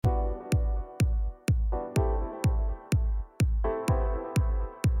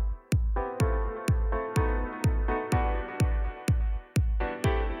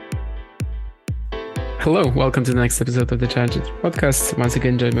Hello, welcome to the next episode of the Challengers podcast. Once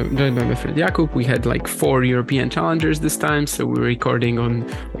again, joined by my friend Jakub. We had like 4 European challengers this time, so we're recording on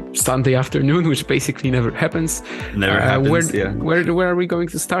Sunday afternoon, which basically never happens. Never happens, yeah. Where are we going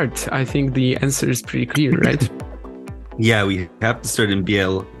to start? I think the answer is pretty clear, right? Yeah, we have to start in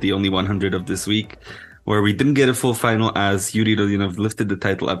BL, the only 100 of this week, where we didn't get a full final as Yuri Rodionov lifted the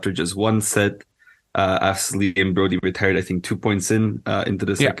title after just one set. As Liam Brody retired, I think 2 points into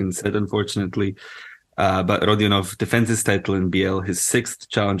the second set, unfortunately. But Rodionov defends his title in BL, his 6th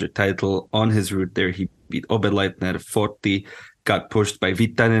challenger title. On his route there, he beat Oberleitner 40, got pushed by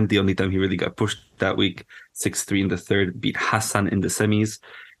Vittanen, the only time he really got pushed that week, 6-3 in the third, beat Hassan in the semis.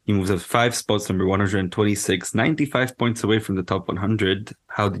 He moves up 5 spots, number 126, 95 points away from the top 100.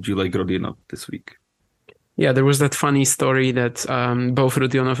 How did you like Rodionov this week? Yeah, there was that funny story that both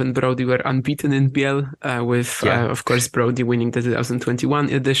Rodionov and Brody were unbeaten in BL, with, of course, Brody winning the 2021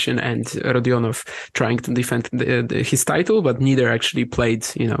 edition and Rodionov trying to defend his title, but neither actually played,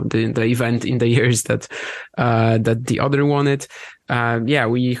 the event in the years that the other won it.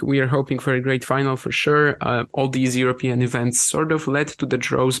 We are hoping for a great final for sure. All these European events sort of led to the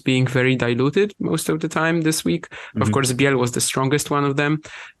draws being very diluted most of the time this week. Mm-hmm. Of course, BL was the strongest one of them.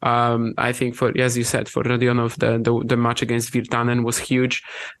 I think as you said, for Rodionov, the match against Virtanen was huge.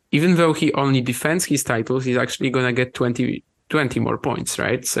 Even though he only defends his titles, he's actually going to get 20 more points,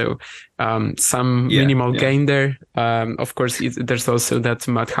 right? So some minimal gain there. Of course, there's also that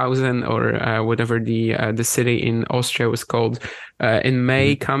Mauthausen or whatever the city in Austria was called in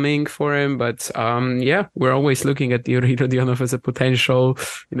May coming for him. But we're always looking at Yuri Rodionov as a potential,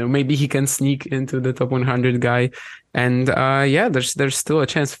 maybe he can sneak into the top 100 guy. And there's still a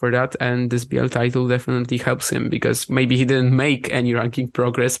chance for that. And this BL title definitely helps him because maybe he didn't make any ranking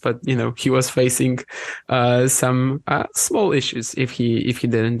progress, but he was facing some small issues if he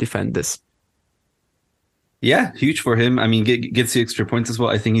didn't defend this. Yeah, huge for him. I mean, gets you extra points as well.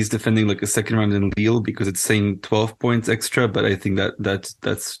 I think he's defending like a second round in Lille because it's saying 12 points extra, but I think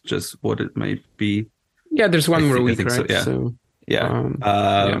that's just what it might be. Yeah, there's one more week, right? So, yeah.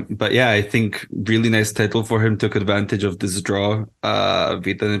 So, but I think really nice title for him. Took advantage of this draw.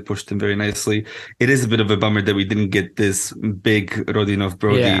 Vittanen pushed him very nicely. It is a bit of a bummer that we didn't get this big Rodionov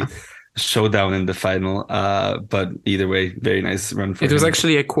Brody showdown in the final. But either way, very nice run for him. It was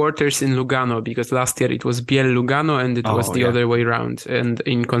actually a quarters in Lugano because last year it was BL Lugano and it was the other way around and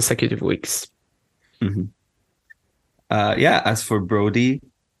in consecutive weeks. Mm-hmm. As for Brody,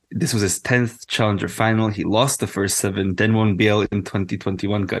 this was his 10th challenger final. He lost the first 7, then won BL in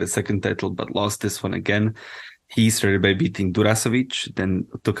 2021, got a second title, but lost this one again. He started by beating Durasovic, then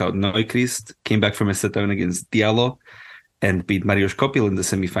took out Neuchrist, came back from a set down against Diallo, and beat Mariusz Kopil in the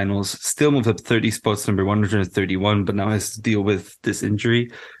semifinals. Still moved up 30 spots, number 131, but now has to deal with this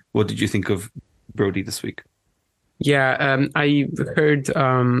injury. What did you think of Brody this week? Yeah, I heard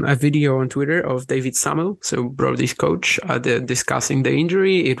a video on Twitter of David Samuel, so Brody's coach, discussing the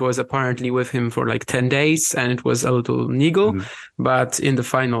injury. It was apparently with him for like 10 days and it was a little niggle, but in the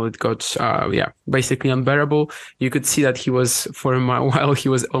final it got, basically unbearable. You could see that he was, for a while, he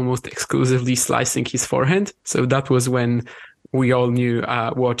was almost exclusively slicing his forehand. So that was when we all knew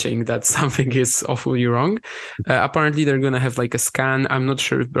watching that something is awfully wrong. Apparently, they're going to have like a scan. I'm not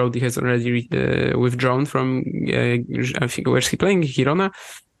sure if Brody has already withdrawn from, I think, where's he playing? Girona?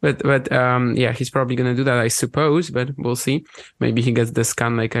 But he's probably going to do that, I suppose, but we'll see. Maybe he gets the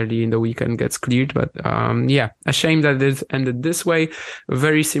scan like early in the week and gets cleared. But a shame that it ended this way.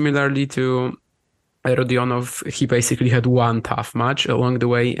 Very similarly to Rodionov, he basically had one tough match along the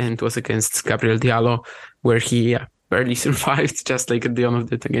way and it was against Gabriel Diallo, where he barely survived, just like Rodionov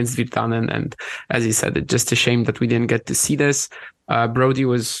did against Virtanen. And as he said, it's just a shame that we didn't get to see this. Brody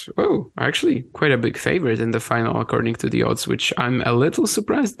was, actually quite a big favorite in the final, according to the odds, which I'm a little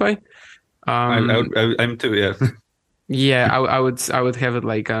surprised by. I'm too, yeah. Yeah, I would have it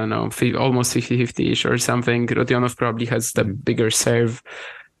like, I don't know, almost 50-50-ish or something. Rodionov probably has the bigger serve.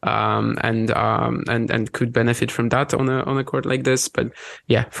 And could benefit from that on a court like this. But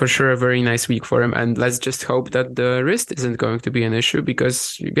yeah, for sure, a very nice week for him. And let's just hope that the wrist isn't going to be an issue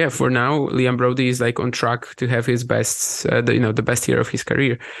because for now, Liam Brody is like on track to have his best, the best year of his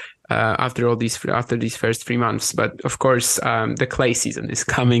career. After these first 3 months, but of course, the clay season is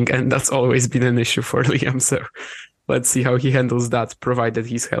coming, and that's always been an issue for Liam. So let's see how he handles that, provided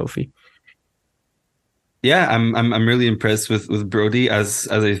he's healthy. Yeah, I'm really impressed with Brody, as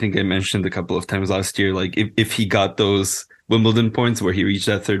I think I mentioned a couple of times last year. Like if he got those Wimbledon points where he reached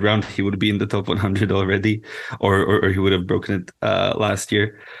that third round, he would be in the top 100 already, or he would have broken it last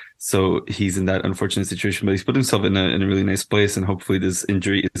year. So he's in that unfortunate situation, but he's put himself in a really nice place, and hopefully this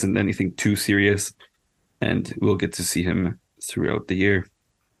injury isn't anything too serious. and we'll get to see him throughout the year.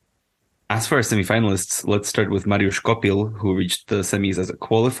 As for our semifinalists, let's start with Mariusz Kopil, who reached the semis as a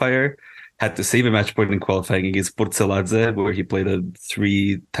qualifier, had to save a match point in qualifying against Porceladze, where he played a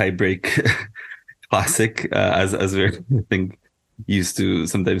 3 tiebreak classic, as we're, I think, used to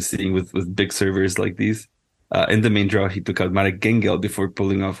sometimes seeing with big servers like these. In the main draw, he took out Marek Gengel before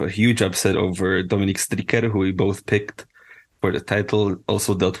pulling off a huge upset over Dominik Striker, who we both picked for the title.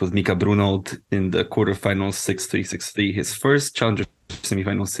 Also dealt with Mika Brunold in the quarterfinals 6-3, 6-3, his first challenger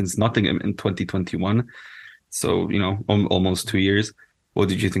semifinal since Nottingham in 2021. So, almost 2 years. What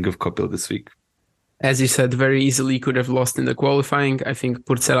did you think of Kopil this week? As you said, very easily could have lost in the qualifying. I think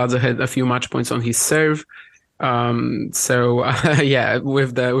Porceladze had a few match points on his serve. Yeah,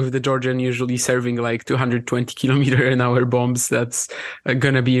 with the Georgian usually serving like 220 km/h bombs, that's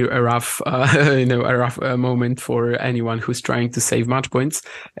gonna be a rough, moment for anyone who's trying to save match points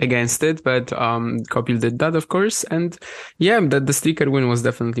against it. But Kopil did that, of course, and yeah, the Striker win was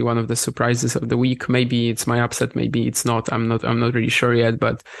definitely one of the surprises of the week. Maybe it's my upset, maybe it's not. I'm not really sure yet,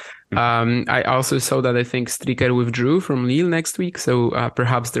 but. I also saw that I think Striker withdrew from Lille next week, so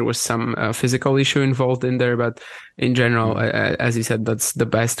perhaps there was some physical issue involved in there. But in general, as you said, that's the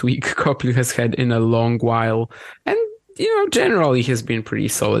best week Kopil has had in a long while, and generally he's been pretty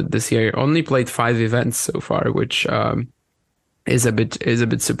solid this year. Only played 5 events so far, which is a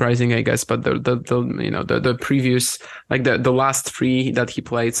bit surprising, I guess. But the previous, like the last 3 that he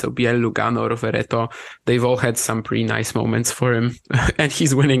played, so Biel, Lugano, Rovereto, they've all had some pretty nice moments for him, and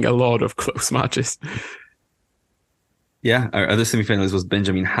he's winning a lot of close matches. Yeah, our other semifinalist was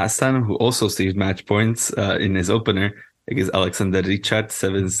Benjamin Hassan, who also saved match points in his opener against Alexander Richard,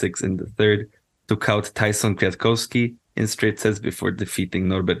 7-6 in the third. Took out Tyson Kwiatkowski in straight sets before defeating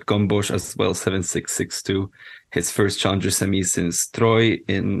Norbert Gombosch as well, 7-6, 6-2. His first challenger semi since Troy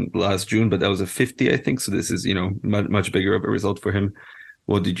in last June, but that was a 50, I think. So this is, much bigger of a result for him.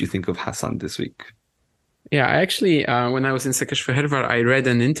 What did you think of Hassan this week? Yeah, I actually, when I was in Szekesfehervar, I read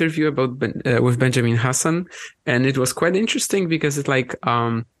an interview about with Benjamin Hassan, and it was quite interesting because it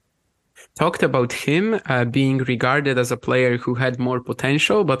talked about him being regarded as a player who had more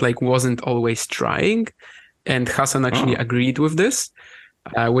potential, but wasn't always trying. And Hassan actually agreed with this.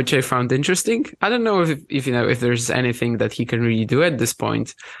 Which I found interesting. I don't know if there's anything that he can really do at this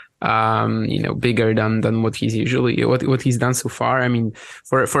point, bigger than what he's usually what he's done so far. I mean,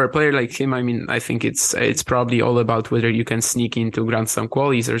 for a player like him, I mean, I think it's probably all about whether you can sneak into Grand Slam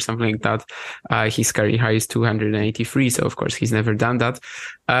qualies or something like that. His career high is 283, so of course he's never done that.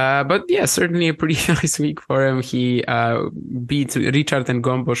 But yeah, certainly a pretty nice week for him. He beat Richard and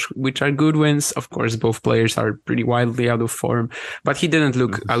Gombosch, which are good wins. Of course, both players are pretty wildly out of form, but he didn't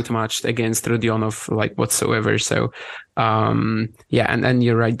look outmatched against Rodionov whatsoever. So yeah, and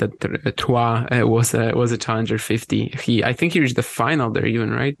you're right that Troyes was a challenger 50. I think he reached the final there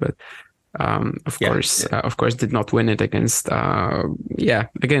even, right? But of course did not win it against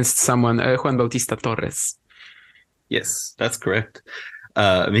someone, Juan Bautista Torres. Yes, that's correct.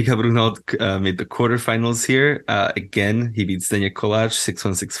 Mika Brunold made the quarterfinals here. Again, he beat Zdeněk Kolář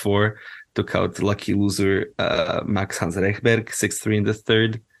 6-1, 6-4. Took out lucky loser Max Hans Rechberg 6-3 in the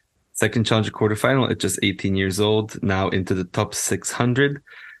third. Second challenger quarterfinal at just 18 years old, now into the top 600.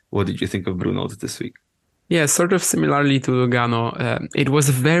 What did you think of Brunold this week? Yeah, sort of similarly to Lugano. It was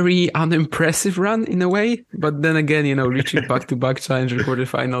a very unimpressive run in a way, but then again, reaching back-to-back challenger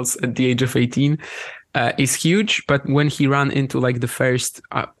quarterfinals at the age of 18 is huge. But when he ran into the first,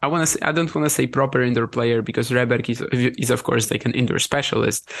 I don't want to say proper indoor player, because Reberg is of course an indoor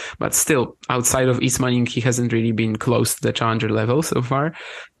specialist, but still outside of Ismaning, he hasn't really been close to the challenger level so far.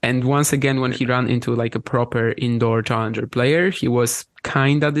 And once again, when he ran into a proper indoor challenger player, he was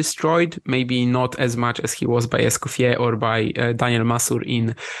kind of destroyed, maybe not as much as he was by Escoffier or by Daniel Masur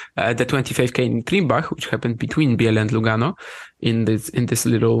in the 25K in Trimbach, which happened between Biel and Lugano in this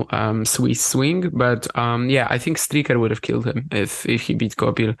little Swiss swing. But I think Striker would have killed him if he beat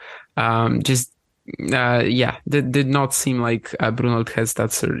Kopil. Did not seem like Brunold has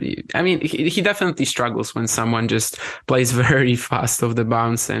that sort of. I mean, he definitely struggles when someone just plays very fast off the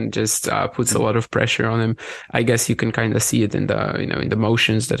bounce and just puts a lot of pressure on him. I guess you can kind of see it in the in the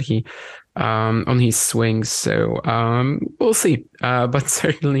motions that he on his swings. So we'll see. But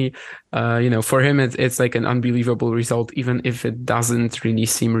certainly, for him, it's an unbelievable result, even if it doesn't really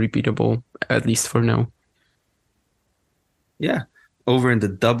seem repeatable, at least for now. Yeah. Over in the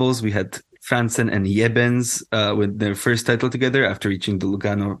doubles, we had Franzen and Jebens with their first title together after reaching the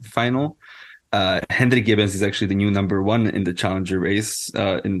Lugano final. Hendrik Gibbons is actually the new number one in the challenger race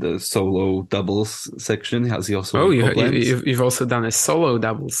in the solo doubles section. Has he also Oh, won Koblenz? you've also done a solo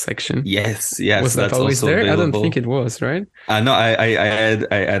doubles section. Yes, Was yes, that that's always also there? I don't think available. it was, right? No, I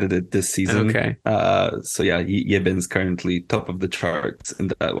added it this season. Okay. So yeah, Gibbons currently top of the charts in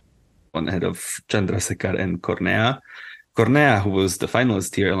that one ahead of Chandrasekhar and Cornea. Cornea, who was the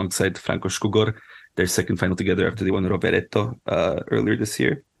finalist here alongside Franco Škugor, their second final together after they won Rovereto earlier this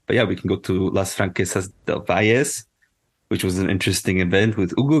year. But yeah, we can go to Las Franquesas del Valles, which was an interesting event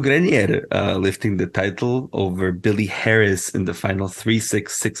with Hugo Grenier lifting the title over Billy Harris in the final 3-6,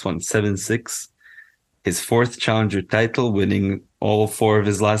 6-1, 7-6. His fourth challenger title, winning all four of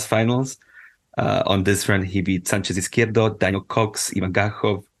his last finals. On this run, he beat Sanchez Izquierdo, Daniel Cox, Ivan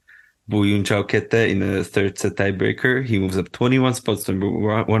Gachov, Buyun Chaukete in a third set tiebreaker. He moves up 21 spots to number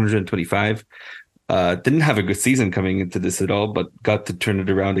 125. Didn't have a good season coming into this at all, but got to turn it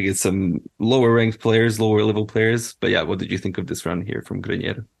around against some lower ranked players, lower level players. But yeah, what did you think of this run here from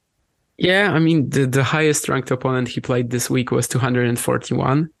Grenier? Yeah, I mean, the highest ranked opponent he played this week was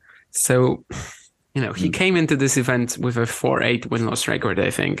 241. So, he came into this event with a 4-8 win-loss record,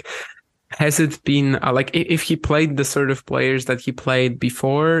 I think. Has it been if he played the sort of players that he played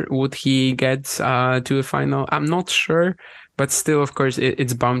before, would he get to a final? I'm not sure, but still, of course,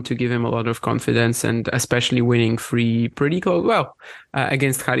 it's bound to give him a lot of confidence, and especially winning three pretty close. Well,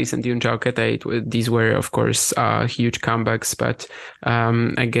 against Harris and Junčaukete, these were, of course, huge comebacks, but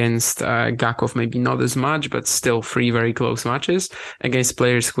against Gakov, maybe not as much, but still three very close matches against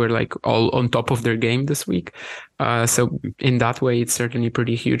players who were like all on top of their game this week. So in that way, it's certainly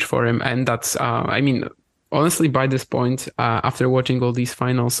pretty huge for him. And that's, honestly, by this point, after watching all these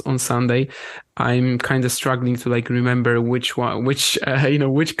finals on Sunday, I'm kind of struggling to remember which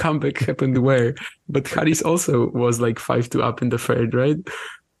comeback happened where. But Harris also was 5-2 up in the third, right?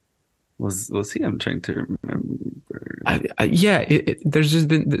 Was he? I'm trying to remember. There's just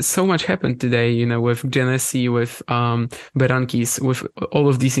been so much happened today, with Genesi, with Berankis, with all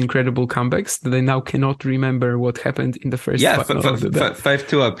of these incredible comebacks that I now cannot remember what happened in the first. Yeah,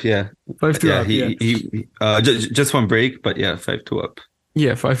 5-2 up. Yeah, 5-2 yeah. up. He just one break, but yeah, 5-2 up.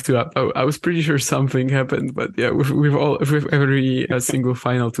 Yeah, 5-2 up. I was pretty sure something happened, but yeah, with every single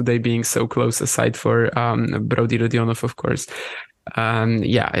final today being so close, aside for Brody Rodionov, of course.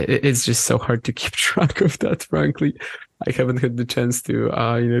 It's just so hard to keep track of that, frankly. I haven't had the chance to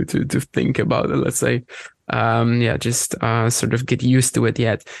to think about it, let's say. Sort of get used to it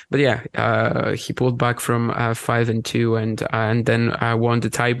yet. But yeah, he pulled back from 5-2 and then won the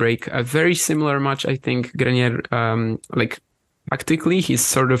tiebreak. A very similar match, I think. Grenier, tactically, he's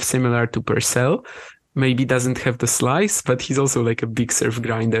sort of similar to Purcell. Maybe doesn't have the slice, but he's also a big serve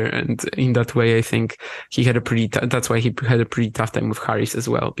grinder. And in that way, I think he had that's why he had a pretty tough time with Harris as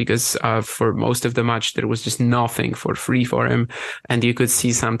well, because for most of the match, there was just nothing for free for him. And you could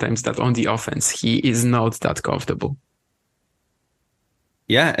see sometimes that on the offense, he is not that comfortable.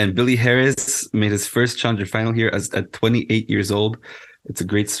 Yeah, and Billy Harris made his first challenger final here at 28 years old. It's a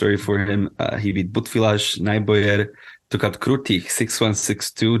great story for him. He beat Butfilash, Najbojer, took out Krutik 6-1,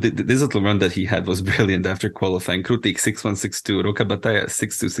 6-2. This little run that he had was brilliant after qualifying. Krutik 6-1, 6-2, Roka Bataya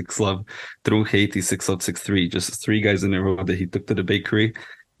 6-2, 6-love, Trunheiti 6-love, 6-3. Just three guys in a row that he took to the bakery.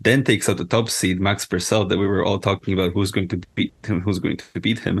 Then takes out the top seed, Max Purcell, that we were all talking about who's going to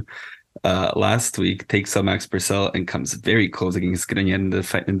beat him. Last week, takes out Max Purcell and comes very close against Grenier in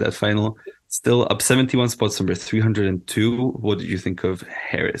that final. Still up 71 spots, number 302. What did you think of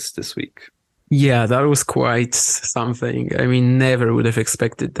Harris this week? Yeah, that was quite something. I mean, never would have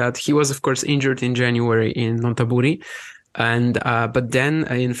expected that. He was, of course, injured in January in Nonthaburi. And but then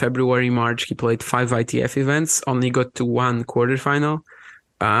in February, March, he played 5 ITF events, only got to one quarterfinal.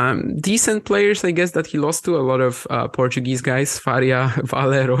 Decent players, I guess, that he lost to. A lot of Portuguese guys, Faria,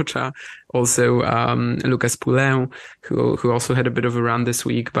 Vale, Rocha, also Lucas Poulain, who also had a bit of a run this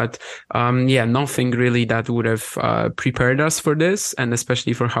week. But nothing really that would have prepared us for this, and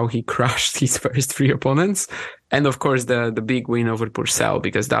especially for how he crushed his first three opponents. And of course, the big win over Purcell,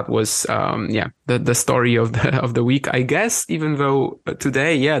 because that was the story of the week, I guess. Even though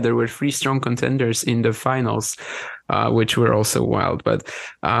today, there were 3 strong contenders in the finals, which were also wild. But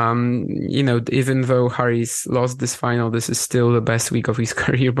even though Harris lost this final, this is still the best week of his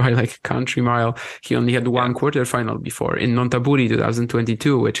career by a country mile. He only had one quarterfinal before in Nonthaburi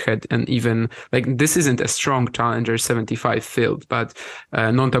 2022, which had an even this isn't a strong challenger 75 field, but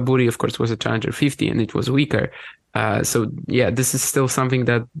Nonthaburi, of course, was a challenger 50 and it was weaker. So yeah, this is still something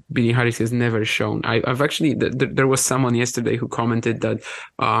that Billy Harris has never shown. I've actually there was someone yesterday who commented that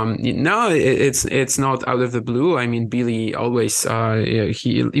no, it's not out of the blue. I mean, Billy always yeah,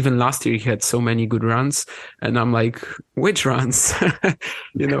 he even last year he had so many good runs, and I'm like, which runs?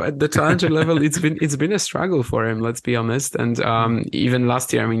 At the challenger level, it's been a struggle for him. Let's be honest. And even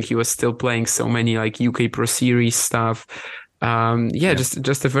last year, I mean, he was still playing so many like UK Pro Series stuff. Yeah,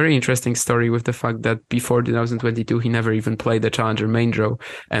 just a very interesting story with the fact that before 2022, he never even played the Challenger main draw,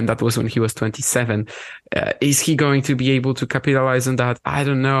 and that was when he was 27. Is he going to be able to capitalize on that? I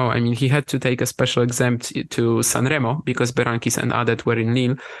don't know. I mean, he had to take a special exempt to Sanremo because Berankis and Adet were in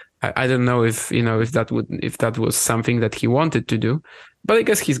Lille. I don't know if if that was something that he wanted to do, but I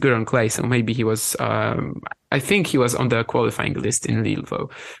guess he's good on clay, so maybe he was. I think he was on the qualifying list in Lille though,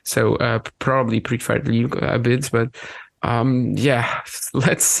 so probably preferred Lille a bit, but. Yeah,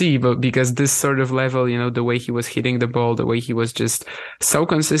 let's see. But because this sort of level, the way he was hitting the ball, the way he was just so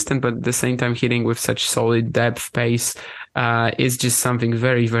consistent, but at the same time hitting with such solid depth pace, is just something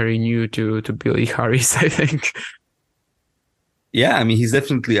very, very new to Billy Harris, I think. Yeah, I mean, he's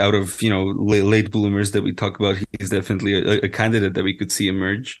definitely out of, late bloomers that we talk about. He's definitely a candidate that we could see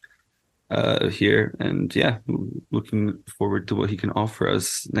emerge here. And yeah, looking forward to what he can offer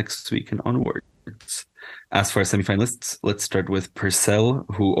us next week and onwards. As for our semifinalists, let's start with Purcell,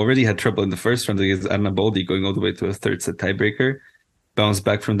 who already had trouble in the first round against Arnaboldi, going all the way to a third set tiebreaker. Bounced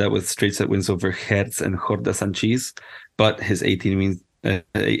back from that with straight set wins over Hertz and Jorda Sanchez, but his 18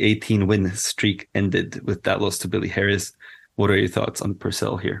 win streak ended with that loss to Billy Harris. What are your thoughts on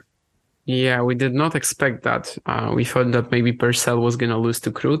Purcell here? Yeah, we did not expect that. We thought that maybe Purcell was going to lose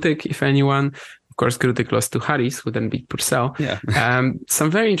to Krutik, if anyone. Of course, Krutik lost to Harris, who then beat Purcell. Yeah. Some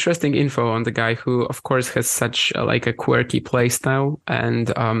very interesting info on the guy who, of course, has such like a quirky play style.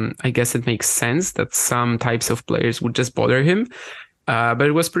 And I guess it makes sense that some types of players would just bother him. But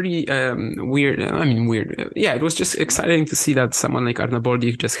it was pretty weird. I mean, weird. Yeah, it was just exciting to see that someone like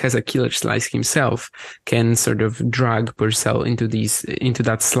Arnaboldi, who just has a killer slice himself, can sort of drag Purcell into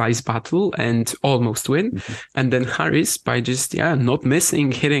that slice battle and almost win. Mm-hmm. And then Harris, by just not missing,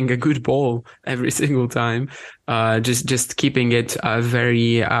 hitting a good ball every single time, just keeping it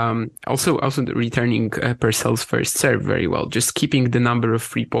very also returning Purcell's first serve very well, just keeping the number of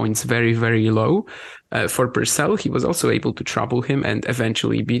free points very, very low. For Purcell, he was also able to trouble him and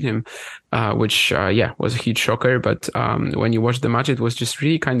eventually beat him, which was a huge shocker. But when you watch the match, it was just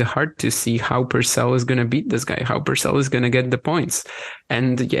really kind of hard to see how Purcell is going to beat this guy, how Purcell is going to get the points.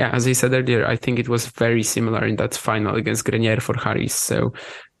 And yeah, as I said earlier, I think it was very similar in that final against Grenier for Harris. So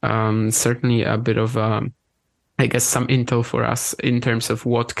certainly a bit of I guess some intel for us in terms of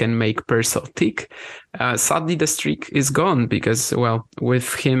what can make Purcell tick. Sadly, the streak is gone because, well,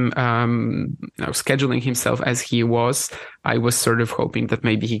 with him scheduling himself as he was, I was sort of hoping that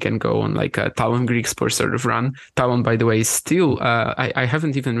maybe he can go on like a Talon Greek Sport sort of run. Talon, by the way, is still, I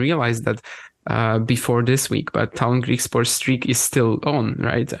haven't even realized that before this week, but Talon Greek Sports streak is still on,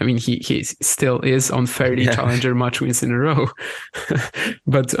 right? I mean, he still is on 30 challenger match wins in a row.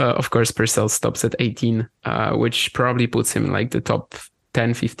 But of course, Purcell stops at 18, which probably puts him like the top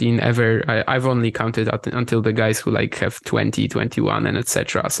 10, 15 ever. I've only counted until the guys who like have 20, 21 and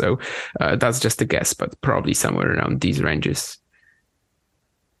etc. So that's just a guess, but probably somewhere around these ranges.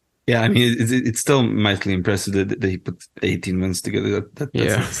 Yeah, I mean, it's still mightily impressive that he put 18 wins together. That's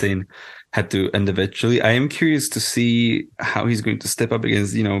insane. Had to end eventually. I am curious to see how he's going to step up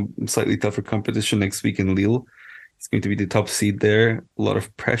against, slightly tougher competition next week in Lille. He's going to be the top seed there. A lot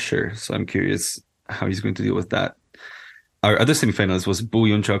of pressure. So I'm curious how he's going to deal with that. Our other semifinalist was Bu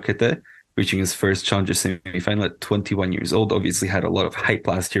Yunchao-Kete, reaching his first challenger semifinal at 21 years old. Obviously had a lot of hype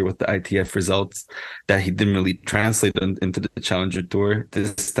last year with the ITF results that he didn't really translate into the challenger tour.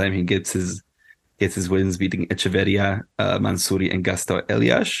 This time he gets his wins, beating Echeverria, Mansouri, and Gastão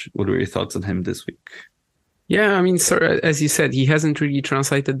Elias. What were your thoughts on him this week? Yeah, I mean, so as you said, he hasn't really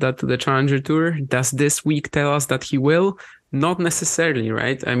translated that to the Challenger Tour. Does this week tell us that he will? Not necessarily,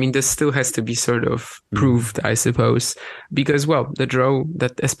 right? I mean, this still has to be sort of proved, I suppose, because, well, the draw,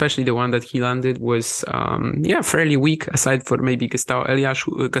 that especially the one that he landed was, fairly weak, aside for maybe Gastão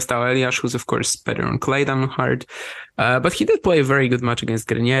Elias, who's of course better on clay than on hard. But he did play a very good match against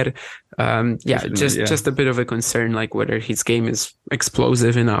Grenier. Just a bit of a concern, like whether his game is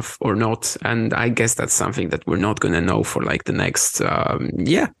explosive enough or not. And I guess that's something that we're not going to know for like the next,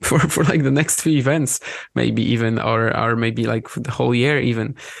 for like the next 3 events, maybe even, or maybe like for the whole year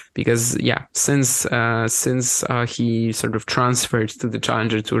even, because since he sort of transferred to the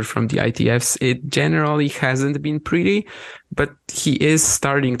Challenger Tour from the ITFs, it generally hasn't been pretty. But he is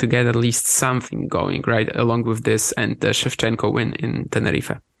starting to get at least something going, right? Along with this and the Shevchenko win in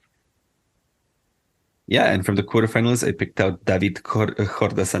Tenerife. Yeah, and from the quarterfinals, I picked out David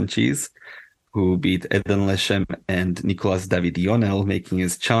Jorda Sanchez, who beat Eden Leshem and Nicolas David Ionel, making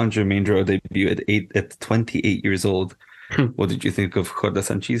his challenger main draw debut at 28 years old. What did you think of Jorda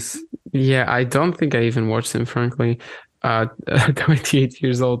Sanchez? Yeah, I don't think I even watched him, frankly. 28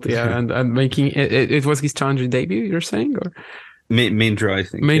 years old, yeah, and making it was his challenger debut, you're saying, or main draw, I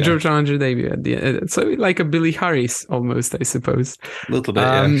think. Major challenger debut at the end. So like a Billy Harris almost, I suppose. A little bit,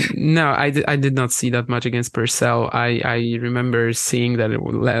 yeah. No, I did not see that much against Purcell. I remember seeing that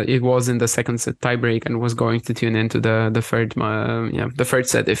it was in the second set tiebreak and was going to tune into the third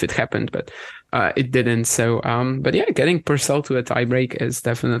set if it happened, but it didn't. So but yeah, getting Purcell to a tiebreak is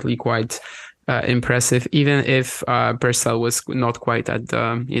definitely quite impressive, even if Purcell was not quite at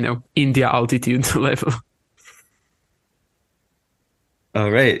the India altitude level. All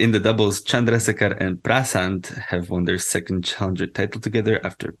right, in the doubles, Chandrasekhar and Prasant have won their second challenger title together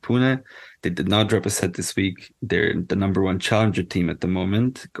after Pune. They did not drop a set this week. They're the number one challenger team at the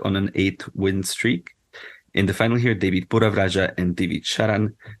moment on an 8-win streak. In the final here, they beat Puravraja and Divid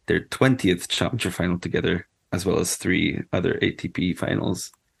Sharan, their 20th challenger final together, as well as 3 other ATP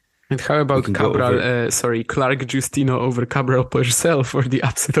finals. And how about Clark Justino over Cabral Purcell for the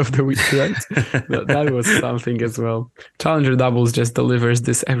upset of the week, right? That was something as well. Challenger doubles just delivers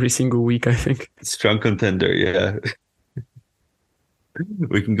this every single week, I think. Strong contender, yeah.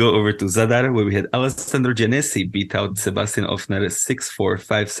 We can go over to Zadar, where we had Alessandro Genesi beat out Sebastian Ofner 6-4,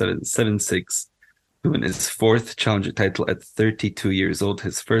 5-7, 7-6 to win his 4th challenger title at 32 years old,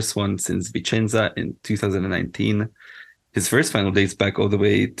 his first one since Vicenza in 2019. His first final dates back all the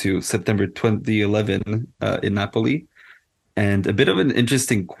way to September 2011 in Napoli. And a bit of an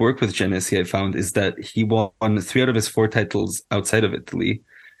interesting quirk with Genesi I found is that he won 3 out of his 4 titles outside of Italy.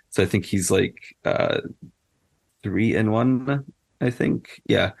 So I think he's like 3-1, I think.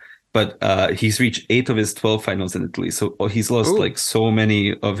 Yeah. But he's reached 8 of his 12 finals in Italy. So he's lost like so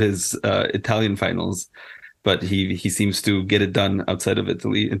many of his Italian finals. But he seems to get it done outside of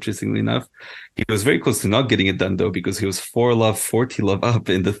Italy, interestingly enough. He was very close to not getting it done, though, because he was 4-love, 40-love up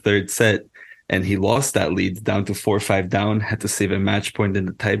in the third set, and he lost that lead down to 4-5 down, had to save a match point in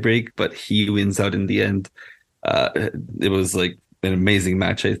the tiebreak, but he wins out in the end. It was like an amazing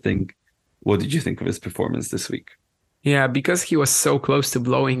match, I think. What did you think of his performance this week? Yeah, because he was so close to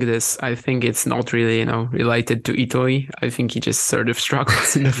blowing this, I think it's not really, related to Italy. I think he just sort of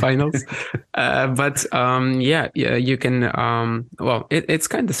struggles in the finals. You can, it's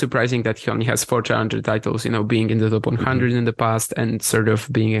kind of surprising that he only has 4 challenger titles, being in the top 100 in the past and sort of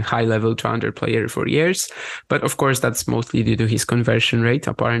being a high level challenger player for years. But of course, that's mostly due to his conversion rate,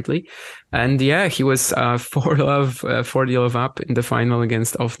 apparently. And yeah, he was 4-love, 40-love up in the final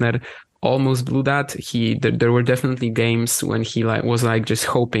against Ofner. Almost blew that. There were definitely games when he was just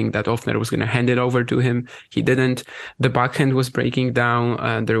hoping that Ofner was going to hand it over to him. He didn't. The backhand was breaking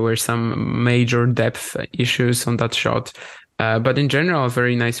down. There were some major depth issues on that shot. But in general, a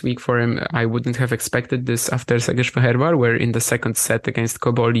very nice week for him. I wouldn't have expected this after Segesh-Fehervar, where in the second set against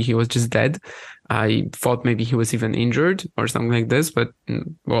Koboli, he was just dead. I thought maybe he was even injured or something like this, but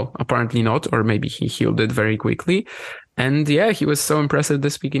apparently not, or maybe he healed it very quickly. And yeah, he was so impressive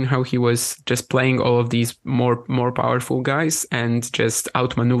this week in how he was just playing all of these more powerful guys and just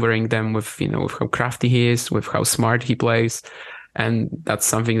outmaneuvering them with how crafty he is, with how smart he plays. And that's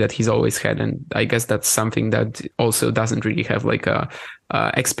something that he's always had. And I guess that's something that also doesn't really have like a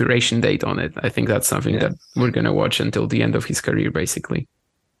expiration date on it. I think that's something that we're going to watch until the end of his career, basically.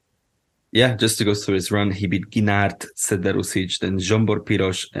 Yeah, just to go through his run, he beat Ginard, Sedarusic, then Zsombor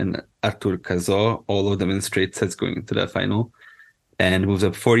Piros and Artur Cazaux, all of them in straight sets going into that final, and moves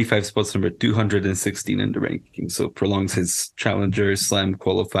up 45 spots, number 216 in the ranking. So prolongs his challenger slam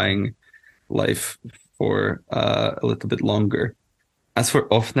qualifying life for a little bit longer. As for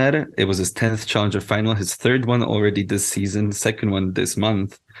Ofner, it was his 10th challenger final, his 3rd one already this season, 2nd one this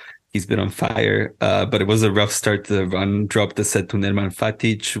month. He's been on fire, but it was a rough start to the run. Dropped the set to Nerman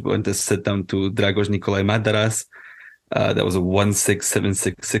Fatic, went the set down to Dragos Nikolai Madaras. That was a 1-6,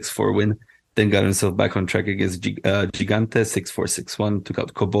 7-6, 6-4 win. Then got himself back on track against Gigante, 6-4, 6-1. Took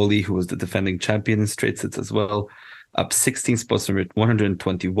out Koboli, who was the defending champion in straight sets as well. Up 16 spots, number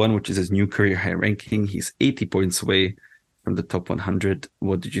 121, which is his new career high ranking. He's 80 points away from the top 100.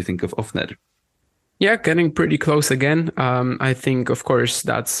 What did you think of Ofner? Yeah, getting pretty close again. I think, of course,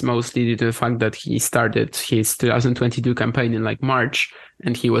 that's mostly due to the fact that he started his 2022 campaign in March,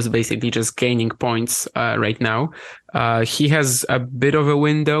 and he was basically just gaining points right now. He has a bit of a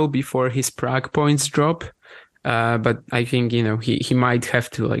window before his Prague points drop. But I think, he might have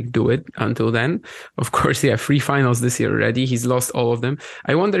to like do it until then. Of course, yeah, 3 finals this year already. He's lost all of them.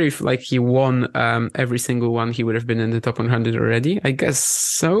 I wonder if like he won every single one, he would have been in the top 100 already. I guess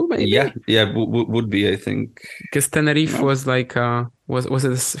so, maybe. Yeah, would be, I think. Because Tenerife was like was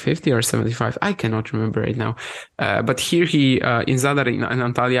it 50 or 75? I cannot remember right now. But here he in Zadar in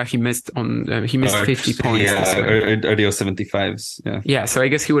Antalya he missed 50 points. Yeah, or the 75s. Yeah. Yeah, so I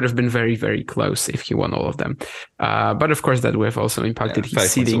guess he would have been very, very close if he won all of them. But of course that would have also impacted his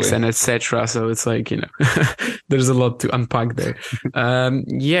seedings and etc. So it's like, there's a lot to unpack there.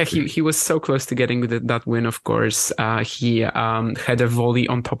 Yeah, he was so close to getting that win, of course. He had a volley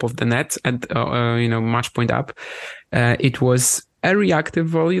on top of the net at match point up. It was a reactive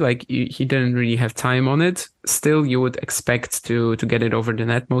volley, like he didn't really have time on it. Still, you would expect to get it over the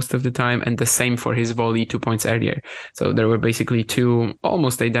net most of the time, and the same for his volley 2 points earlier. So there were basically two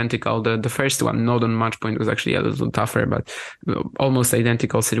almost identical. The first one, not on match point, was actually a little tougher, but almost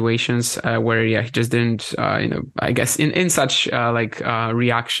identical situations where he just didn't. I guess in such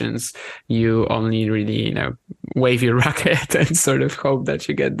reactions, you only really wave your racket and sort of hope that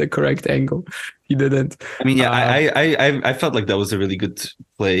you get the correct angle. He didn't. I mean, yeah, I felt like that was a really good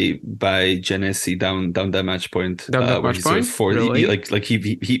play by Genesi down that match point. Down that match point? Really?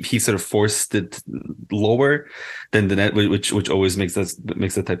 He sort of forced it lower than the net, which always makes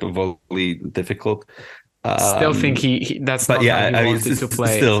the type of volley difficult. Still think that's not how he wanted to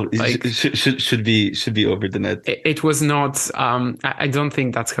play. Still, it should be over the net. It was not. I don't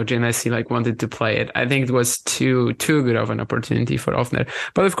think that's how Genesi wanted to play it. I think it was too good of an opportunity for Ofner.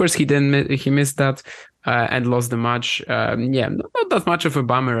 But of course, he didn't. He missed that. And lost the match. Not that much of a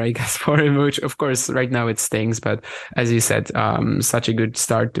bummer, I guess, for him, which of course right now it stings. But as you said, such a good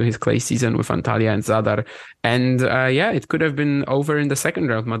start to his clay season with Antalya and Zadar. And it could have been over in the second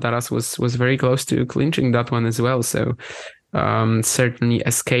round. Madaras was very close to clinching that one as well. So certainly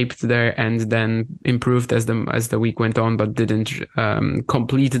escaped there and then improved as the week went on, but didn't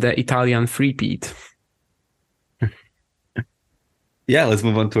complete the Italian three-peat. Yeah, let's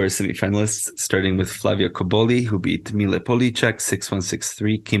move on to our semifinalists, starting with Flavio Cobolli, who beat Mile Policek 6-1,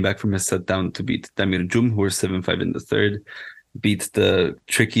 6-3, came back from a set down to beat Damir Jum, who were 7-5 in the third, beat the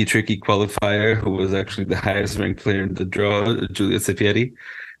tricky qualifier, who was actually the highest ranked player in the draw, Giulio Cepieri,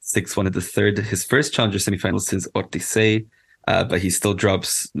 6-1 at the third. His first challenger semifinal since Ortisei, but he still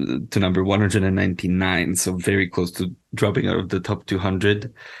drops to number 199, so very close to dropping out of the top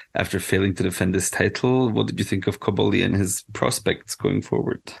 200 after failing to defend his title. What did you think of Cobolli and his prospects going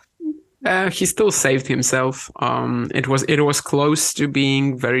forward? He still saved himself. It was close to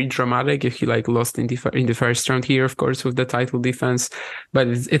being very dramatic if he lost in the first round here, of course, with the title defense, but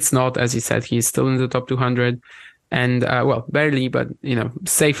it's not, as you said, he's still in the top 200. And barely, but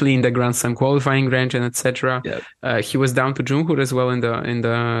safely in the Grand Slam qualifying range and etc. Yeah. He was down to Jumhur as well in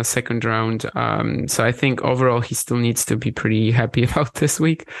the second round. So I think overall he still needs to be pretty happy about this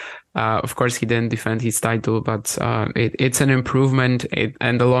week. Of course, he didn't defend his title, but it's an improvement.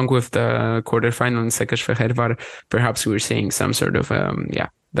 And along with the quarterfinal in Szekesfehervar, perhaps we're seeing some sort of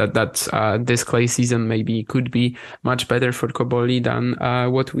that this clay season maybe could be much better for Cobolli than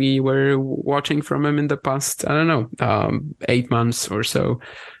what we were watching from him in the past, I don't know, 8 months or so.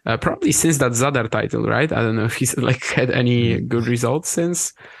 Probably since that Zadar title, right? I don't know if he's had any good results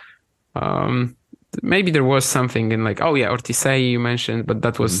since. Maybe there was something in Ortisei you mentioned, but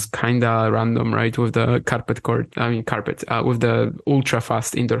that was kind of random, right? With the with the ultra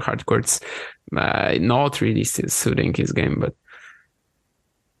fast indoor hard courts, not really suiting his game, but.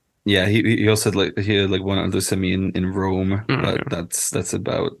 Yeah, he also he had one other semi in Rome, but that's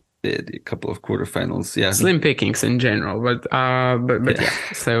about it. A couple of quarterfinals, yeah. Slim pickings in general, but yeah.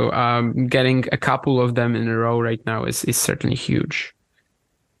 So getting a couple of them in a row right now is certainly huge.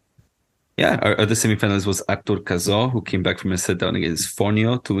 Yeah, our other semifinalist was Artur Cazot, who came back from a set down against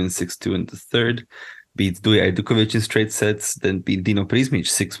Fornio, 2-win 6-2 in the third, beat Duje Ajdukovic in straight sets, then beat Dino Prismic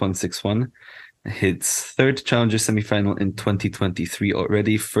 6-1, 6-1. His third challenger semifinal in 2023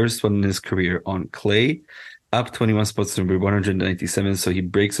 already, first one in his career on clay, up 21 spots to number 197, so he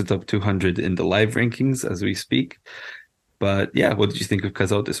breaks the top 200 in the live rankings as we speak. But yeah, what did you think of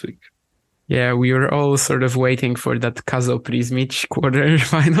Cazot this week? Yeah, we were all sort of waiting for that Cazot-Prismic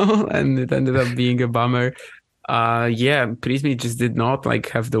quarterfinal, and it ended up being a bummer. Prismic just did not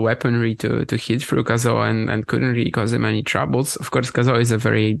have the weaponry to hit through Cazot and couldn't really cause him any troubles. Of course, Cazot is a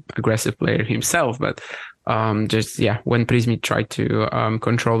very aggressive player himself, but Just when Prismic tried to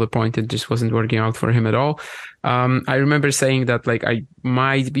control the point, it just wasn't working out for him at all. I remember saying that like I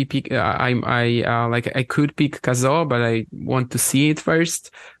might be pick I could pick Kazo, but I want to see it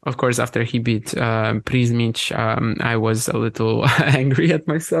first. Of course, after he beat Prismic, I was a little angry at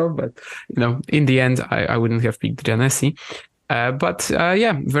myself, but in the end, I wouldn't have picked Janesi. But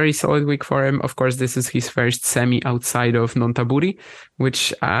very solid week for him. Of course, this is his first semi outside of Nontaburi,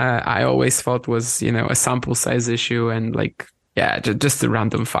 which I always thought was, a sample size issue and just a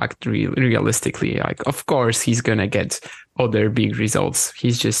random fact. Realistically, like of course he's gonna get other big results.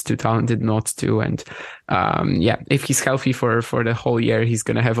 He's just too talented not to. And if he's healthy for the whole year, he's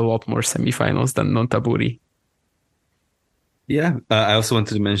gonna have a lot more semifinals than Nontaburi. Yeah, I also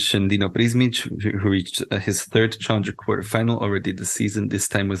wanted to mention Dino Prismic, who reached his third challenger quarterfinal already this season, this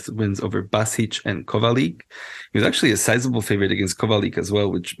time with wins over Basic and Kovalik. He was actually a sizable favorite against Kovalik as well,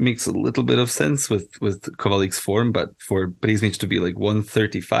 which makes a little bit of sense with Kovalik's form, but for Prismic to be like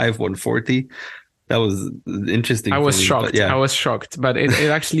 135, 140, that was interesting. I was shocked. Yeah. I was shocked, but it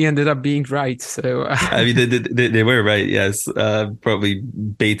actually ended up being right. So I mean, they were right. Yes, probably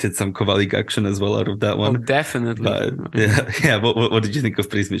baited some Kovalik action as well out of that one. Oh, definitely. But yeah. What did you think of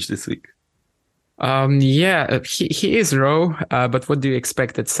Prismic this week? He is raw, but what do you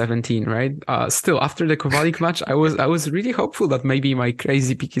expect at 17, right? Still, after the Kovalik match, I was really hopeful that maybe my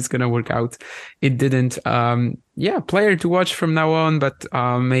crazy pick is gonna work out. It didn't. Player to watch from now on, but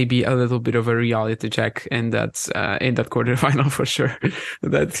maybe a little bit of a reality check in that quarterfinal for sure.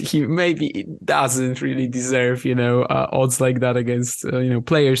 That he maybe doesn't really deserve, odds like that against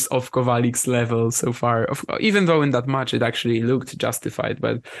players of Kovalik's level so far. Even though in that match it actually looked justified,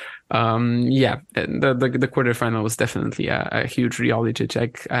 but the quarterfinal was definitely a huge reality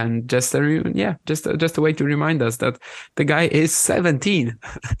check, and just a way to remind us that the guy is 17.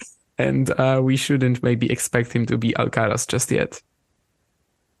 And we shouldn't maybe expect him to be Alcaraz just yet.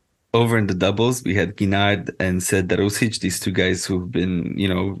 Over in the doubles, we had Guinard and Sed Darusic, these two guys who've been,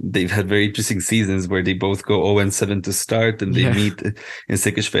 they've had very interesting seasons where they both go 0-7 to start and they meet in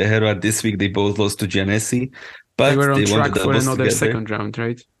Sekes Fehérvár. This week, they both lost to Giannessi. But they were on track for another together. Second round,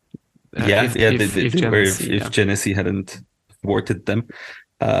 right? They were if Giannessi hadn't thwarted them.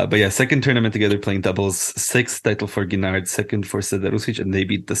 Second tournament together playing doubles, sixth title for Guinard, second for Sed Darusic, and they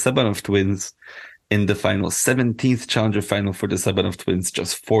beat the Sabanov twins in the final, 17th challenger final for the Sabanov twins,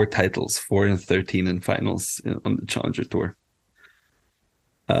 just 4 titles, 4 and 13 in finals on the challenger tour.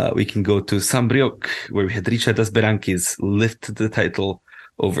 We can go to Sambriok, where we had Ričardas Berankis lift the title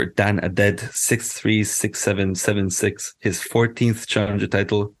over Dan Aded, 6-3, 6-7, 7-6, his 14th challenger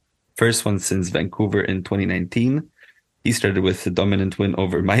title, first one since Vancouver in 2019. He started with a dominant win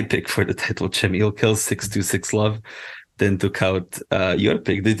over my pick for the title, Cem Ilkel, 6-2, 6-love. Then took out your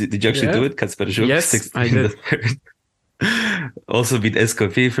pick. Did you actually do it, Kacper Żuk? Yes, I did. Also beat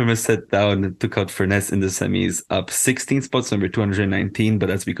Escoffier from a set down and took out Furness in the semis, up 16 spots, number 219, but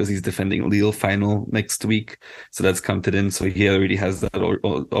that's because he's defending Lille final next week. So that's counted in. So he already has that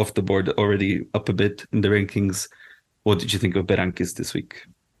off the board, already up a bit in the rankings. What did you think of Berankis this week?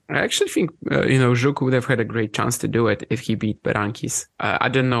 I actually think, Żuk would have had a great chance to do it if he beat Berankis. I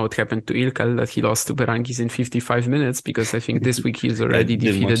don't know what happened to Ilkel, that he lost to Berankis in 55 minutes, because I think this week he's already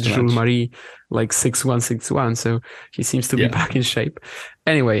defeated Jules Marie like 6-1, 6-1. So he seems to be back in shape.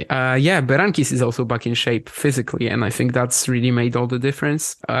 Anyway, Berankis is also back in shape physically, and I think that's really made all the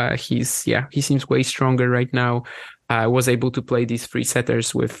difference. He seems way stronger right now. Was able to play these 3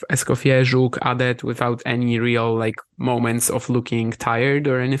 setters with Escoffier, Żuk, Adet without any real moments of looking tired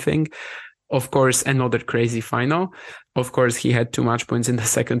or anything. Of course, another crazy final. Of course, he had too much points in the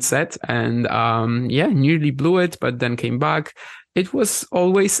second set and nearly blew it, but then came back. It was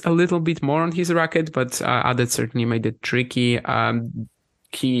always a little bit more on his racket, but Adet certainly made it tricky.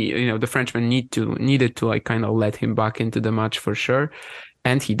 The Frenchman needed to kind of let him back into the match for sure.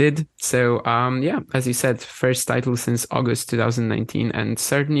 And he did. So, as you said, first title since August 2019, and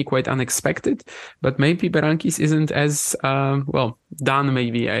certainly quite unexpected. But maybe Berankis isn't as, done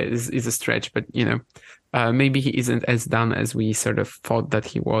maybe is a stretch, but, maybe he isn't as done as we sort of thought that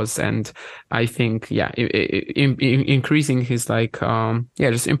he was. And I think, increasing his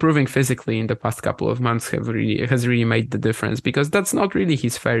just improving physically in the past couple of months has really made the difference, because that's not really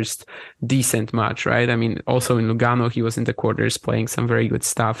his first decent match, right? I mean, also in Lugano, he was in the quarters playing some very good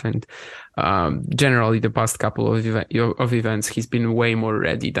stuff. And generally the past couple of events, he's been way more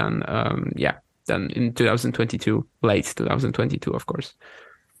ready than in 2022, late 2022, of course.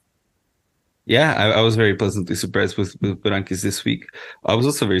 Yeah, I was very pleasantly surprised with Berankis this week. I was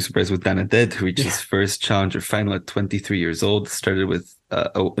also very surprised with Dan Aded, who reached his first challenger final at 23 years old. Started with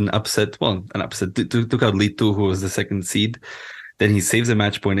an upset. Well, an upset. Took out Litu, who was the second seed. Then he saves a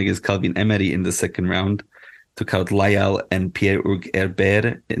match point against Calvin Emery in the second round. Took out Lyall and Pierre-Hugues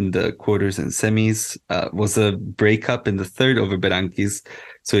Herbert in the quarters and semis. Was a breakup in the third over Berankis.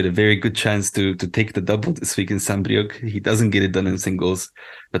 So he had a very good chance to take the double this week in Saint-Brieuc. He doesn't get it done in singles,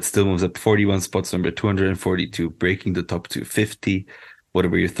 but still moves up 41 spots, number 242, breaking the top 250. What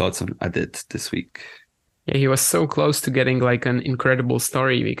were your thoughts on Adet this week? Yeah, he was so close to getting like an incredible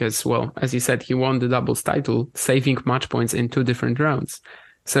story because, well, as you said, he won the doubles title, saving match points in 2 different rounds.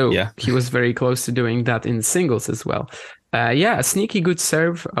 So yeah, he was very close to doing that in singles as well. A sneaky good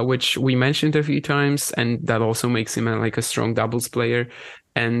serve, which we mentioned a few times, and that also makes him like a strong doubles player.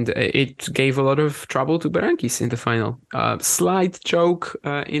 And it gave a lot of trouble to Berankis in the final. Slight choke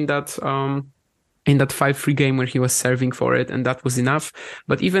in that 5-3 game where he was serving for it, and that was enough.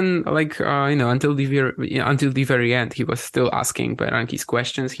 But even like until the very end, he was still asking Berankis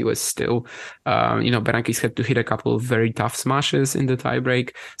questions. He was still Berankis had to hit a couple of very tough smashes in the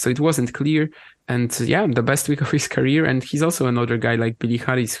tiebreak, so it wasn't clear. And yeah, the best week of his career. And he's also another guy like Billy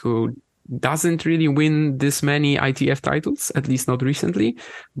Harris who doesn't really win this many ITF titles, at least not recently,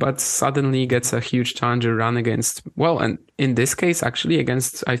 but suddenly gets a huge challenger run against, well, and in this case, actually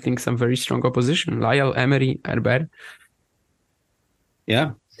against, I think, some very strong opposition. Lyall, Emery, Herbert.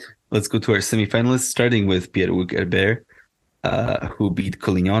 Yeah. Let's go to our semifinalists, starting with Pierre-Hugues Herbert, who beat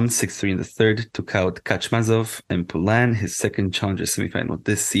Collignon 6-3 in the third, took out Kachmazov and Poulin, his second challenger semifinal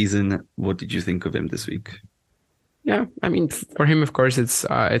this season. What did you think of him this week? Yeah, I mean, for him, of course, it's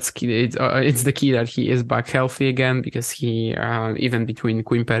the key that he is back healthy again, because he even between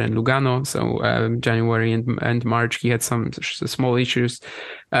Quimper and Lugano, so January and March, he had some small issues.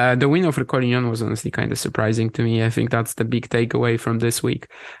 The win over Collignon was honestly kind of surprising to me. I think that's the big takeaway from this week.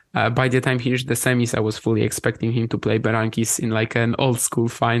 By the time he reached the semis, I was fully expecting him to play Berankis in like an old school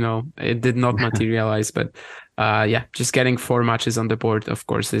final. It did not materialize, but just getting 4 matches on the board, of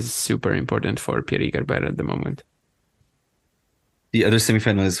course, is super important for Pierre-Hugues Herbert at the moment. The other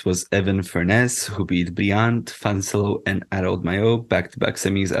semifinalist was Evan Furness, who beat Briand, Fancelo, and Harold Maillot back-to-back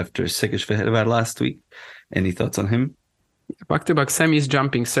semis after Szekes Fehérvár last week. Any thoughts on him? Back-to-back semis,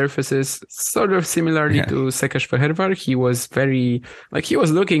 jumping surfaces, sort of similarly to Szekes Fehérvár. He was he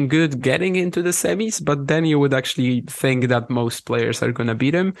was looking good getting into the semis, but then you would actually think that most players are going to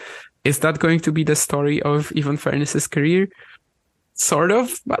beat him. Is that going to be the story of Evan Furness's career? Sort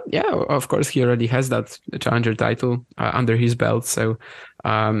of, but yeah, of course, he already has that challenger title under his belt. So,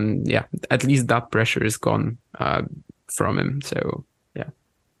 at least that pressure is gone from him. So, yeah.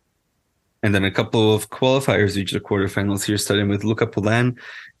 And then a couple of qualifiers reached the quarterfinals here, starting with Luca Poulin.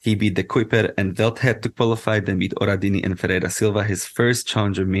 He beat De Kuiper and Veldheer to qualify, then beat Oradini and Ferreira Silva, his first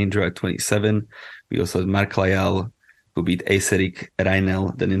challenger main draw at 27. We also had Marc Lyall, who beat Eiserik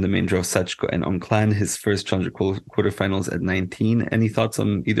Reinel, then in the main draw, Sachko and Onclan, his first challenger quarterfinals at 19. Any thoughts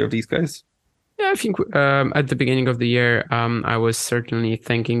on either of these guys? Yeah, I think at the beginning of the year, I was certainly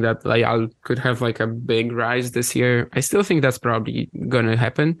thinking that Lyall could have like a big rise this year. I still think that's probably going to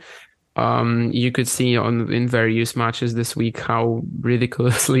happen. You could see in various matches this week how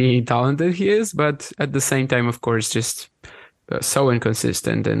ridiculously talented he is, but at the same time, of course, just so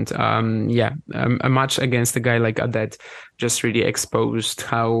inconsistent. And a match against a guy like Adet just really exposed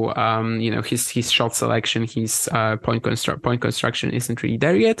how his shot selection, his point construction isn't really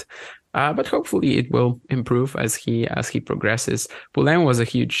there yet. But hopefully it will improve as he progresses. Poulin was a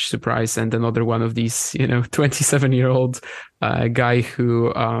huge surprise, and another one of these 27-year-old guy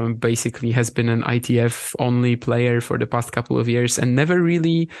who basically has been an ITF only player for the past couple of years and never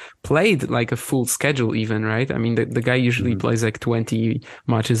really played like a full schedule even, right? I mean, the guy usually plays like 20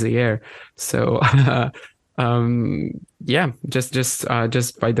 matches a year. So just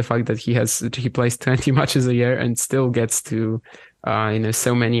by the fact that he plays 20 matches a year and still gets to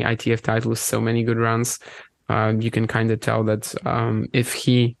so many ITF titles, so many good runs, you can kind of tell that if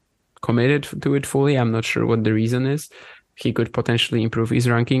he committed to it fully, I'm not sure what the reason is, he could potentially improve his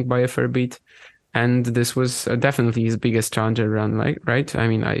ranking by a fair bit. And this was definitely his biggest challenger run, right? I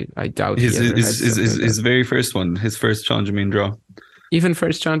mean, I doubt his very first one, his first challenger main draw. Even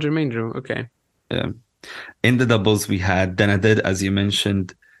first challenger main draw, okay. Yeah. In the doubles, we had Denaded, as you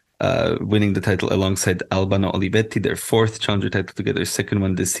mentioned, winning the title alongside Albano Olivetti, their fourth challenger title together, second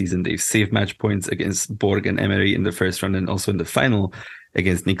one this season. They've saved match points against Borg and Emery in the first round and also in the final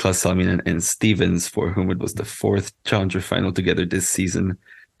against Niklas Salminen and Stevens, for whom it was the fourth challenger final together this season.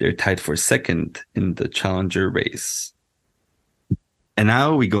 They're tied for second in the challenger race. And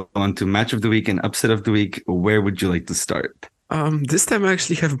now we go on to match of the week and upset of the week. Where would you like to start? This time I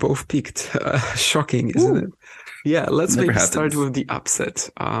actually have both picked. Shocking, isn't it? Yeah, let's Never maybe start happens. with the upset,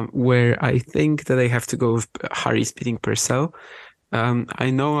 where I think that I have to go with Harry's beating Purcell. I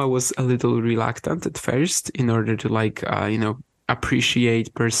know I was a little reluctant at first in order to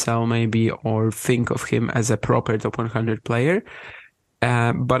appreciate Purcell maybe or think of him as a proper top 100 player.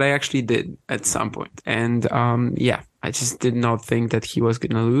 But I actually did at some point. And yeah, I just did not think that he was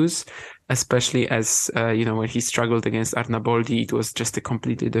going to lose, especially as, when he struggled against Arnaboldi, it was just a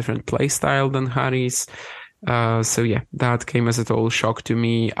completely different play style than Harry's. So yeah, that came as a total shock to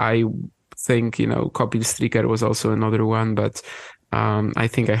me. I think, Kopil Striker was also another one, but I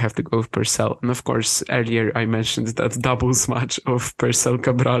think I have to go with Purcell. And of course, earlier I mentioned that doubles match of Purcell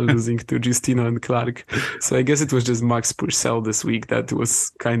Cabral losing to Justino and Clark. So I guess it was just Max Purcell this week that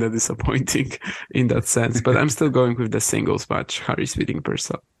was kind of disappointing in that sense. But I'm still going with the singles match, Harris beating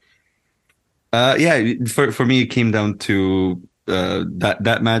Purcell. Yeah, for me, it came down to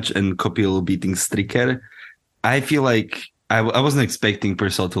that match and Kopil beating Striker. I feel like I wasn't expecting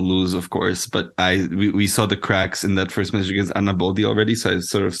Purcell to lose, of course, but we saw the cracks in that first match against Anna Boldi already, so I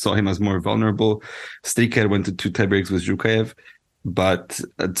sort of saw him as more vulnerable. Striker went to 2 tiebreaks with Zhukaev, but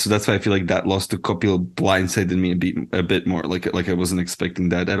so that's why I feel like that loss to Kopil blindsided me a bit more. Like I wasn't expecting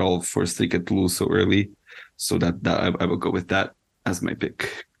that at all for Striker to lose so early. So that I will go with that as my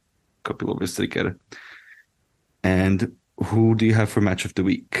pick, Kopil over Striker. And who do you have for match of the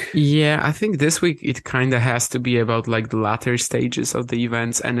week? Yeah, I think this week it kind of has to be about like the latter stages of the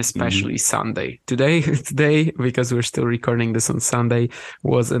events and especially Sunday. Today, because we're still recording this on Sunday,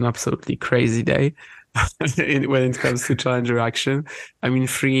 was an absolutely crazy day when it comes to challenger action. I mean,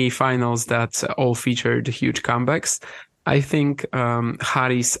 3 finals that all featured huge comebacks. I think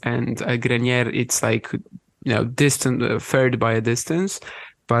Harris and Grenier, it's like, distant, third by a distance.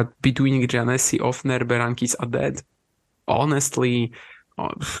 But between Giannessi, Offner, Berankis, Adet, honestly,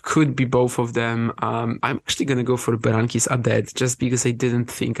 could be both of them. I'm actually going to go for Berankis Adet just because I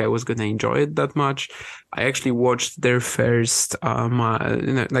didn't think I was going to enjoy it that much. I actually watched their first,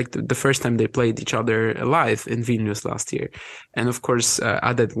 the first time they played each other live in Vilnius last year. And of course,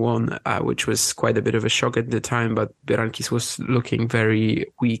 Adet won, which was quite a bit of a shock at the time, but Berankis was looking very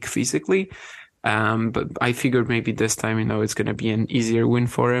weak physically. But I figured maybe this time, it's going to be an easier win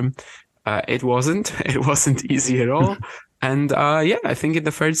for him. It wasn't. It wasn't easy at all. And yeah, I think in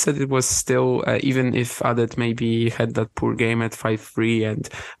the first set it was still, even if Adet maybe had that poor game at 5-3 and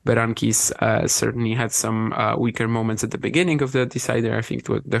Berankis certainly had some weaker moments at the beginning of the decider, I think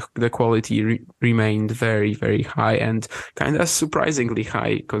the quality remained very, very high and kind of surprisingly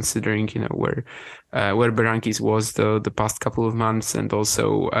high considering, where Berankis was the past couple of months and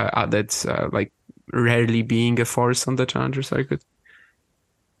also Adet rarely being a force on the challenger circuit.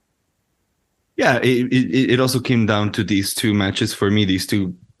 Yeah, it also came down to these 2 matches for me, these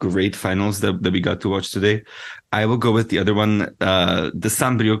 2 great finals that we got to watch today. I will go with the other one. The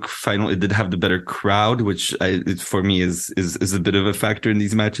Saint-Brieuc final, it did have the better crowd, which for me is a bit of a factor in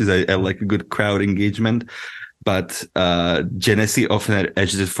these matches. I like a good crowd engagement. But Giannessi Offner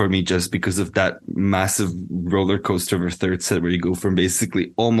edged it for me just because of that massive roller coaster of a third set where you go from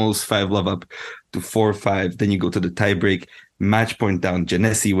basically almost 5-love up to 4-5. Then you go to the tiebreak, match point down.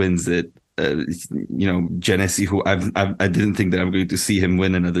 Giannessi wins it. Giannessi, who I didn't think that I'm going to see him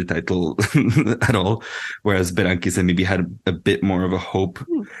win another title at all, whereas Berankis I maybe had a bit more of a hope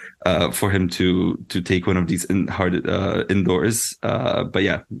for him to take one of these hard indoors. But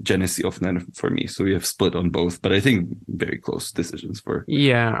yeah, Giannessi Offner for me. So we have split on both, but I think very close decisions for.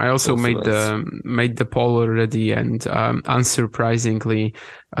 Yeah, I also made the poll already, and unsurprisingly,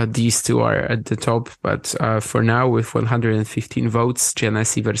 these 2 are at the top. But for now, with 115 votes,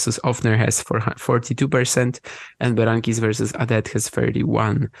 Giannessi versus Offner has 42%, and Berankis versus Adet has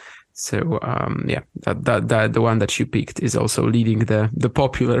 31%. So yeah, that the one that you picked is also leading the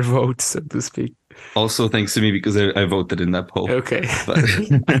popular vote, so to speak. Also thanks to me because I voted in that poll. Okay, but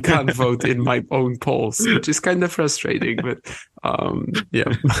I can't vote in my own polls, which is kind of frustrating. But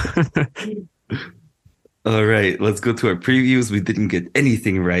yeah. All right, let's go to our previews. We didn't get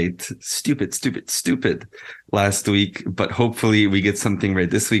anything right. Stupid last week, but hopefully we get something right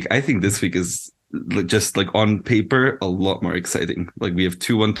this week. I think this week is just like on paper a lot more exciting. Like we have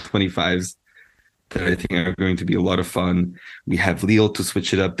 2 125s that I think are going to be a lot of fun. We have Lille to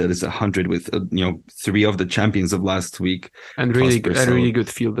switch it up. That is 100 with 3 of the champions of last week, and a really good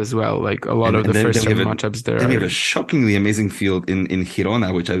field as well. Like a lot of the first round matchups there. Then we have a shockingly amazing field in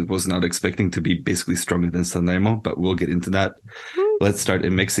Girona, which I was not expecting to be basically stronger than Sanremo, but we'll get into that. Let's start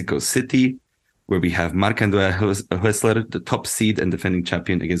in Mexico City, where we have Marc-André Huesler, the top seed and defending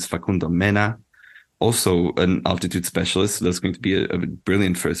champion, against Facundo Mena. also an altitude specialist. So that's going to be a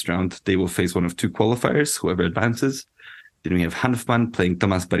brilliant first round. They will face one of two qualifiers, whoever advances. Then we have Hanfman playing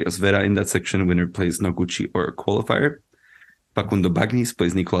Tomás Barrios Vera in that section. Winner plays Noguchi or a qualifier. Facundo Bagnis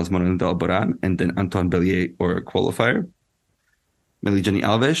plays Nicolas Moreno de Alboran, and then Antoine Bellier or a qualifier. Melijani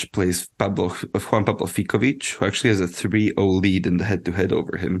Alves plays Juan Pablo Ficovich, who actually has a 3-0 lead in the head-to-head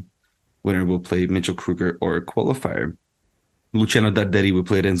over him. Winner will play Mitchell Kruger or a qualifier. Luciano Darderi will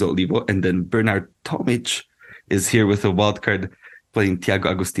play Renzo Olivo, and then Bernard Tomic is here with a wildcard playing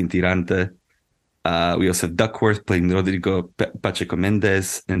Thiago Agustin Tirante. We also have Duckworth playing Rodrigo Pacheco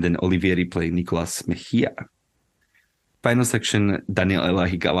Mendez, and then Olivieri playing Nicolas Mejia. Final section, Daniel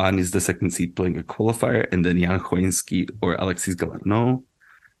Elahi Galan is the second seed playing a qualifier, and then Jan Chojinski or Alexis Galano.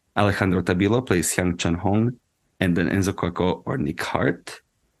 Alejandro Tabilo plays Hyang Chan Hong, and then Enzo Cuoco or Nick Hart.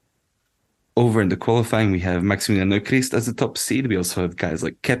 Over in the qualifying, we have Maximilian Neuchrist as the top seed. We also have guys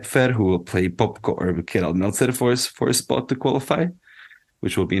like Kepfer, who will play Popko or Gerald Meltzer for a spot to qualify,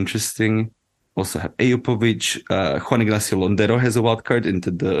 which will be interesting. Also have Ejupovic. Juan Ignacio Londero has a wild card into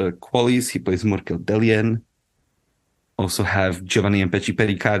the qualies. He plays Murkel Delien. Also have Giovanni Ampeci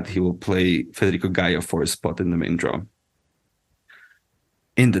Pericard. He will play Federico Gaio for a spot in the main draw.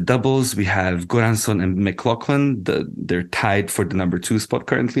 In the doubles, we have Goranson and McLaughlin. They're tied for the number 2 spot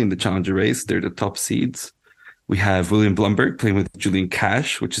currently in the challenger race. They're the top seeds. We have William Blumberg playing with Julian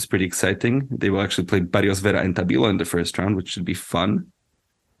Cash, which is pretty exciting. They will actually play Barrios Vera and Tabilo in the first round, which should be fun.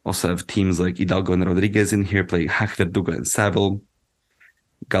 Also have teams like Hidalgo and Rodriguez in here playing Hach Verdugo and Saville.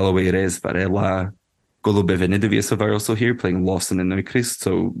 Galloway Reyes Varela. Golube Venedoviev are also here playing Lawson and Neuchrist.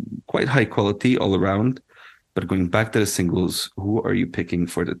 So quite high quality all around. But going back to the singles, who are you picking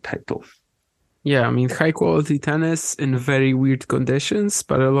for the title? Yeah, I mean, high quality tennis in very weird conditions,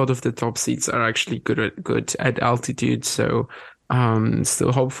 but a lot of the top seeds are actually good at altitude. So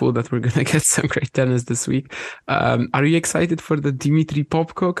still hopeful that we're going to get some great tennis this week. Are you excited for the Dimitri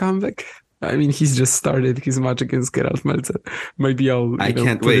Popko comeback? I mean, he's just started his match against Gerald Melzer. Maybe I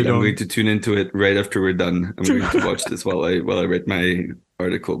can't wait. I'm going to tune into it right after we're done. I'm going to watch this while I write my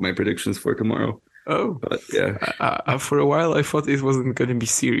article, my predictions for tomorrow. Oh, but yeah. For a while I thought it wasn't going to be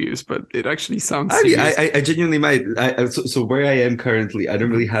serious, but it actually sounds serious. I genuinely might. So where I am currently, I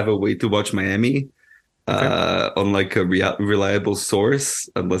don't really have a way to watch Miami on like a reliable source,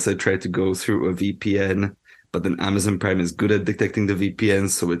 unless I try to go through a VPN. But then Amazon Prime is good at detecting the VPN,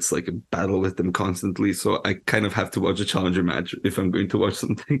 so it's like a battle with them constantly. So I kind of have to watch a challenger match if I'm going to watch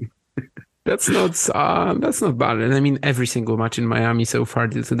something. That's not bad. And I mean, every single match in Miami so far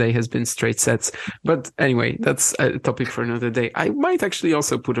today has been straight sets. But anyway, that's a topic for another day. I might actually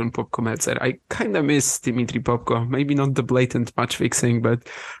also put on Popko Melzer. I kind of miss Dimitri Popko. Maybe not the blatant match fixing, but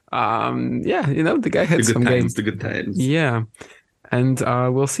yeah, the guy had some games. The good times. Yeah. And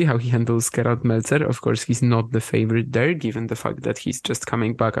we'll see how he handles Gerald Melzer. Of course, he's not the favorite there, given the fact that he's just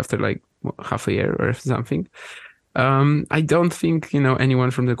coming back after like half a year or something. I don't think,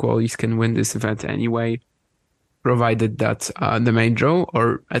 anyone from the qualies can win this event anyway, provided that the main draw,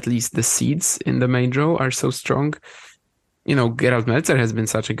 or at least the seeds in the main draw, are so strong. Gerald Melzer has been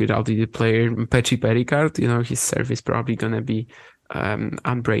such a good altitude player. Pecci Pericard, his serve is probably going to be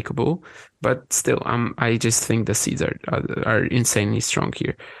unbreakable. But still, I just think the seeds are insanely strong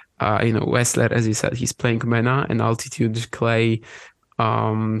here. Wessler, as you said, he's playing Mena, an altitude clay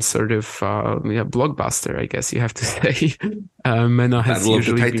sort of blockbuster, I guess you have to say. Mena has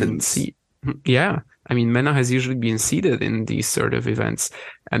usually been Mena has usually been seeded in these sort of events,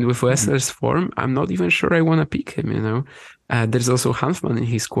 and with Wessler's form, I'm not even sure I want to pick him. There's also Hanfman in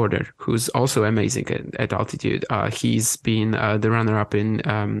his quarter, who's also amazing at altitude. He's been the runner-up in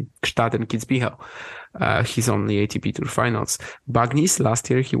Gstaad and Kitzbühel. He's on the ATP Tour finals. Bagnis, last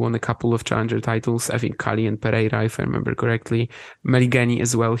year, he won a couple of challenger titles. I think Cali and Pereira, if I remember correctly. Meligeni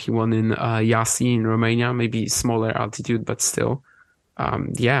as well. He won in Iasi in Romania, maybe smaller altitude, but still.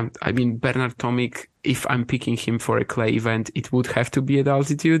 Bernard Tomic, if I'm picking him for a clay event, it would have to be at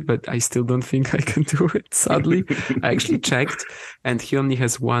altitude, but I still don't think I can do it, sadly. I actually checked, and he only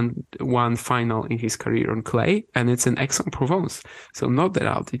has one final in his career on clay, and it's in Aix-en-Provence, so not that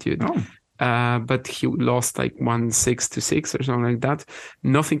altitude. Oh. But he lost like 1-6 or something like that.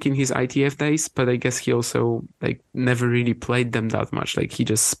 Nothing in his ITF days, but I guess he also never really played them that much. Like he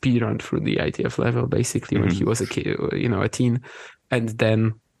just speedrun through the ITF level basically when he was a kid, a teen, and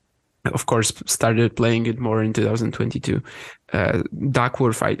then of course started playing it more in 2022.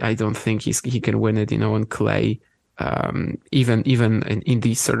 Duckworth, I don't think he can win it, on clay. Even in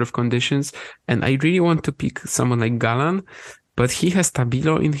these sort of conditions, and I really want to pick someone like Galan. But he has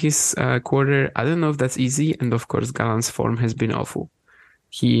Tabilo in his quarter. I don't know if that's easy. And of course, Galan's form has been awful.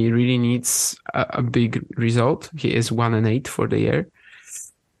 He really needs a big result. He is 1-8 for the year.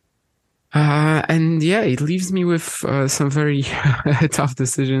 And yeah, it leaves me with some very tough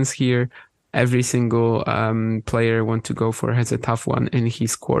decisions here. Every single player I want to go for has a tough one in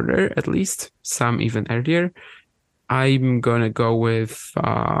his quarter, at least, some even earlier. I'm gonna go with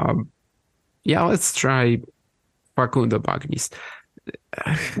let's try Facundo Bagnis.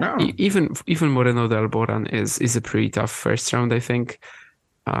 Even Moreno del Boran is a pretty tough first round, I think.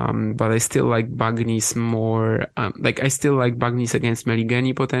 But I still like Bagnis more. I still like Bagnis against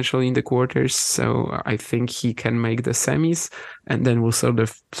Meligeni potentially in the quarters. So I think he can make the semis, and then we'll sort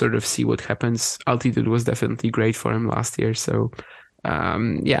of see what happens. Altitude was definitely great for him last year. So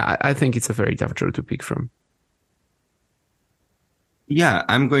I think it's a very tough draw to pick from. Yeah,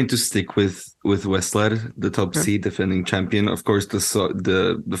 I'm going to stick with Wessler, the top seed defending champion. Of course,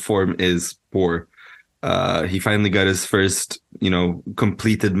 the form is poor. He finally got his first,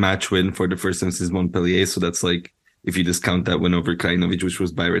 completed match win for the first time since Montpellier. So that's like, if you discount that win over Krajinovic, which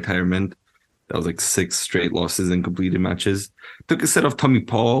was by retirement, that was like 6 straight losses in completed matches. Took a set of Tommy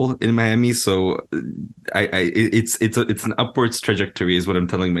Paul in Miami, so it's an upwards trajectory, is what I'm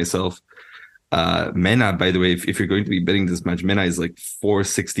telling myself. Mena, by the way, if you're going to be betting this match, Mena is like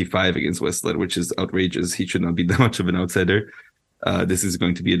 465 against Wessler, which is outrageous. He should not be that much of an outsider. This is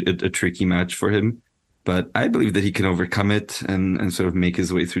going to be a tricky match for him. But I believe that he can overcome it and sort of make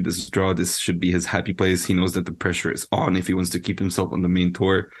his way through this draw. This should be his happy place. He knows that the pressure is on if he wants to keep himself on the main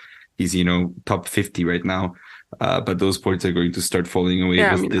tour. He's, top 50 right now. But those points are going to start falling away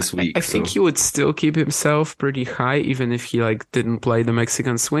this week. I think he would still keep himself pretty high, even if he didn't play the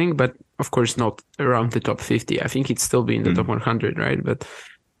Mexican swing, but of course not around the top 50. I think he'd still be in the top 100, right? But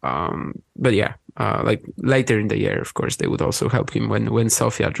yeah, later in the year, of course, they would also help him when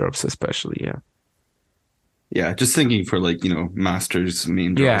Sofia drops, especially. Yeah. Yeah, just thinking for Masters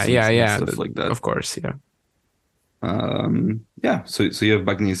main draws and stuff like that. Of course, yeah. So you have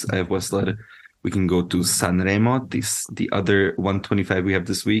Bagnis, I have Wessler. We can go to Sanremo, the other 125 we have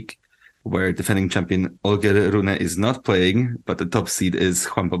this week, where defending champion Olger Rune is not playing, but the top seed is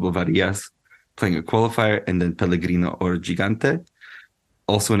Juan Pablo Varillas playing a qualifier, and then Pellegrino or Gigante.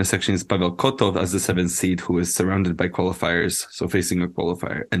 Also in a section is Pavel Kotov as the 7th seed, who is surrounded by qualifiers, so facing a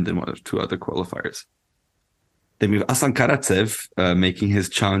qualifier and then 1 or 2 other qualifiers. Then we have Aslan Karatsev making his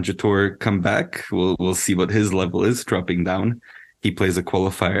Challenger Tour comeback. We'll see what his level is, dropping down. He plays a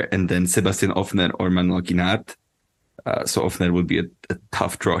qualifier, and then Sebastian Ofner or Manuel Guinart. So Ofner would be a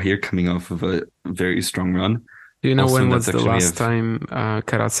tough draw here, coming off of a very strong run. Do you know also when was the last time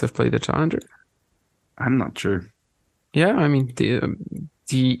Karatsev played the Challenger? I'm not sure. Yeah, I mean, the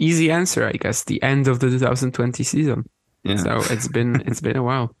easy answer, I guess, the end of the 2020 season. Yeah. So it's been a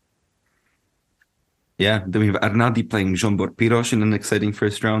while. Yeah, then we have Arnaldi playing Zsombor Piros in an exciting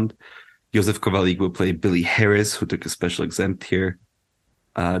first round. Josef Kovalik will play Billy Harris, who took a special exempt here.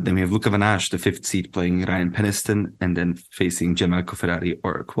 Then we have Luca Van Asch, the 5th seed, playing Ryan Peniston, and then facing Jamal Koferrari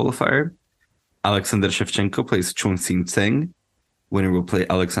or a qualifier. Alexander Shevchenko plays Chun Sin Tseng. Winner will play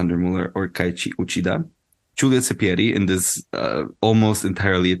Alexander Muller or Kaichi Uchida. Giulia Cepieri in this almost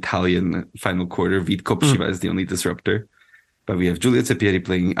entirely Italian final quarter. Vít Kopřiva is the only disruptor. But we have Giulia Cepieri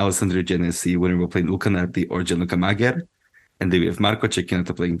playing Alessandro Genesi. Winner will play Luca Nardi or Gianluca Mager. And then we have Marco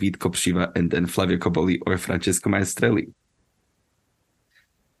Cecchinato playing Vít Kopřiva, and then Flavio Cobolli or Francesco Maestrelli.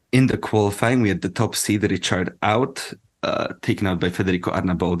 In the qualifying, we had the top seed Richard out, taken out by Federico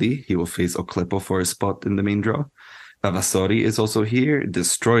Arnaboldi. He will face Oklepo for a spot in the main draw. Vavasori is also here,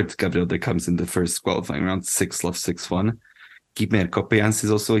 destroyed Gabriel De Camps in the first qualifying round, 6-love, 6-1. Kipmer Kopejans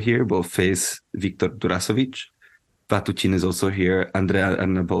is also here, will face Viktor Durasovic. Vatuchin is also here. Andrea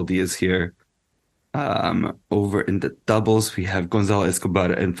Arnaboldi is here. Over in the doubles, we have Gonzalo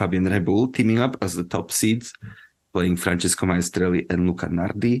Escobar and Fabian Rebul teaming up as the top seeds, playing Francesco Maestrelli and Luca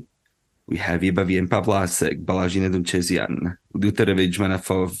Nardi. We have Ibavien Pavlasek, Balazs Nedontchezian, Duterevic,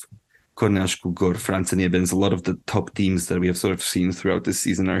 Manafov, Korneashku, Gor, Franz and Evans. A lot of the top teams that we have sort of seen throughout this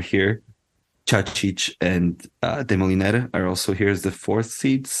season are here. Chacic and Demoliner are also here as the 4th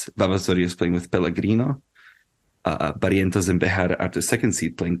seeds. Vavasori is playing with Pellegrino. Barrientos and Behar are the 2nd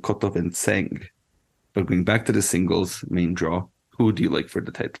seed, playing Kotov and Tseng. But going back to the singles main draw, who do you like for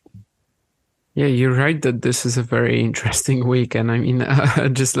the title? Yeah, you're right that this is a very interesting week. And I mean,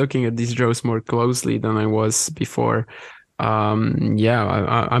 just looking at these draws more closely than I was before, I'm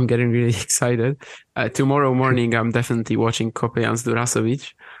getting really excited. Tomorrow morning, I'm definitely watching Kopejans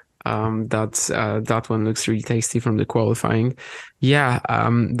Durasovic. That one looks really tasty from the qualifying. Yeah,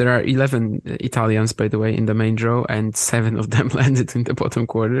 there are 11 Italians, by the way, in the main draw, and 7 of them landed in the bottom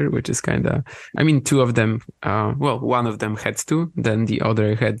quarter, which is kind of, I mean, 2 of them, well, one of them had to, then the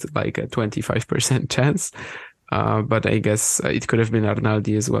other had like a 25% chance. But I guess it could have been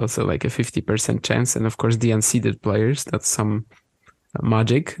Arnaldi as well, so like a 50% chance. And of course, the unseeded players, that's some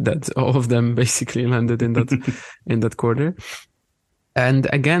magic that all of them basically landed in that in that quarter. And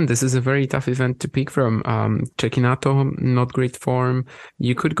again, this is a very tough event to pick from. Cecchinato, not great form.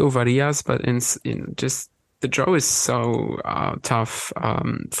 You could go Varias, but in just the draw is so tough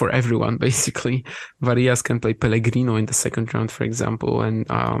for everyone, basically. Varias can play Pellegrino in the second round, for example. And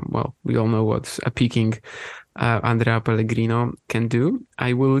well, we all know what a picking Andrea Pellegrino can do.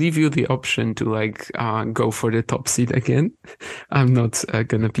 I will leave you the option to like go for the top seed again. I'm not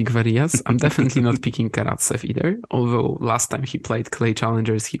gonna pick Varias. I'm definitely not picking Karatsev either. Although last time he played Clay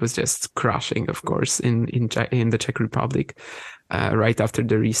Challengers, he was just crushing, of course, in the Czech Republic. Right after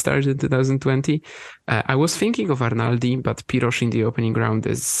the restart in 2020. I was thinking of Arnaldi, but Pirosh in the opening round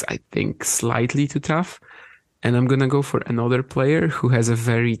is, I think, slightly too tough. And I'm going to go for another player who has a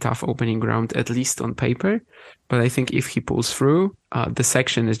very tough opening round, at least on paper. But I think if he pulls through, the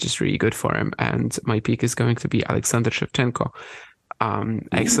section is just really good for him. And my pick is going to be Alexander Shevchenko.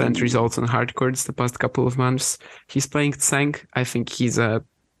 Excellent results on hard courts the past couple of months. He's playing Tseng. I think he's a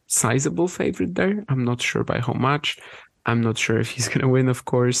sizable favorite there. I'm not sure by how much. I'm not sure if he's going to win, of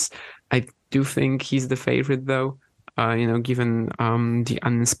course. I do think he's the favorite, though. Given the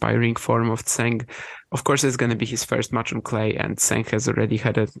uninspiring form of Tseng. Of course, it's going to be his first match on clay, and Tseng has already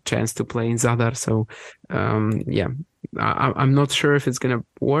had a chance to play in Zadar. So, yeah, I'm not sure if it's going to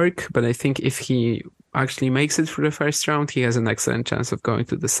work, but I think if he actually makes it through the first round, he has an excellent chance of going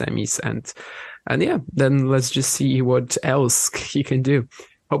to the semis. And yeah, then let's just see what else he can do.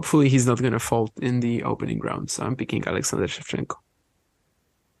 Hopefully, he's not going to fall in the opening round. So I'm picking Alexander Shevchenko.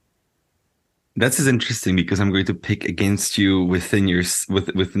 This is interesting because I'm going to pick against you within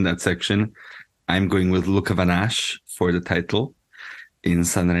that section. I'm going with Luca Van Asch for the title in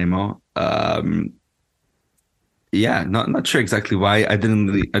Sanremo. Yeah, not sure exactly why. I didn't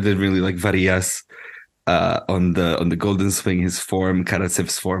really like Varias on the Golden Swing. His form,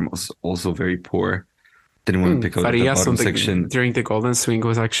 Karatsev's form was also very poor. Didn't want to pick out the bottom section during the Golden Swing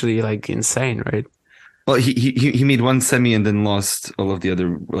was actually like insane, right? Well, he made one semi and then lost all of the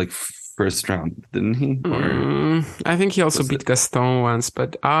other like first round, didn't he? Or I think he also beat Gaston once,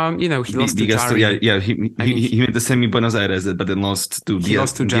 but he lost to Gaston, Jarry. yeah. He made the semi Buenos Aires, but then lost to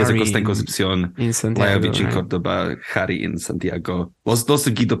Diaz Acosta en Concepcion, in Santiago, Lajovic in Cordoba, Jarry in Santiago. Lost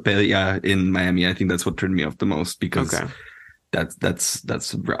to Guido Pella in Miami. I think that's what turned me off the most because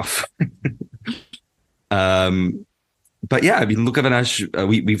that's rough. But yeah, I mean, Luca Van Asch,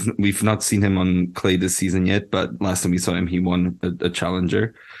 we've not seen him on clay this season yet, but last time we saw him, he won a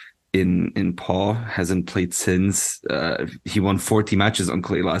challenger in Paul. Hasn't played since. He won 40 matches on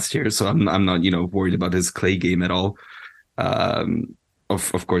clay last year, so I'm not worried about his clay game at all.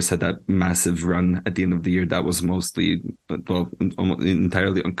 Of course, had that massive run at the end of the year that was mostly, well, almost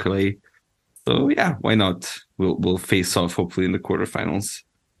entirely on clay. So yeah, why not? We'll face off hopefully in the quarterfinals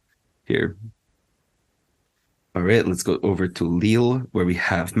here. All right, let's go over to Lille, where we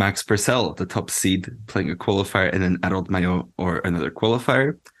have Max Purcell, the top seed, playing a qualifier, and then Harold Maillot or another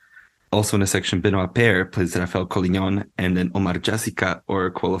qualifier. Also in the section, Benoit Paire plays Rafael Collignon, and then Omar Jasica or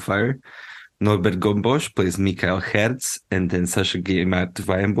a qualifier. Norbert Gombosch plays Michael Hertz, and then Sasha Guillemard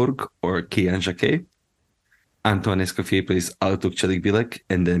Weyenburg or Kian Jacquet. Antoine Escoffier plays Altuk Celikbilek,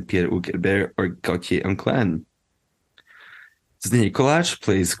 and then Pierre Hugerbert or Gauthier Anclan. Zdeněk Kolář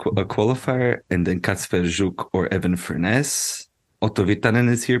plays a qualifier, and then Kacper Žuk or Evan Furness. Otto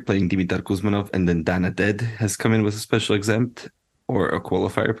Virtanen is here playing Dimitar Kuzmanov, and then Dana Dead has come in with a special exempt or a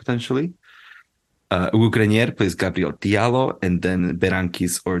qualifier potentially. Hugo Grenier plays Gabriel Diallo, and then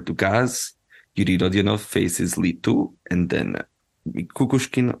Berankis or Dugaz. Yuri Rodionov faces Li Tu, and then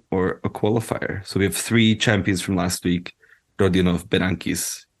Kukushkin or a qualifier. So we have 3 champions from last week: Rodionov,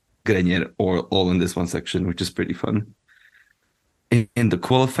 Berankis, Grenier, all in this one section, which is pretty fun. In the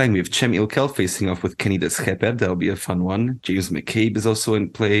qualifying, we have Cem Ilkel facing off with Kenny Desheper. That'll be a fun one. James McCabe is also in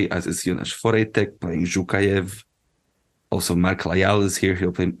play, as is Jonas Foretek playing Zhukayev. Also, Mark Lyall is here.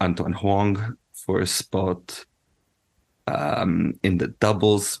 He'll play Antoine Huang for a spot. In the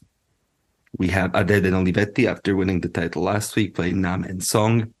doubles, we have Aded and Olivetti after winning the title last week playing Nam and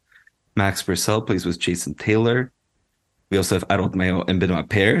Song. Max Purcell plays with Jason Taylor. We also have Harold Maillot and Benoit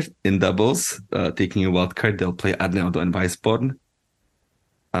Paire in doubles. Taking a wild card, they'll play Arnealdo and Weisborn.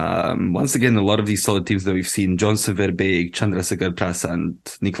 Once again, a lot of these solid teams that we've seen: Johnson Verbeek, Chandrasekhar Prasad,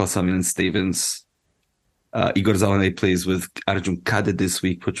 Niklas Hamilton Stevens. Igor Zalane plays with Arjun Kade this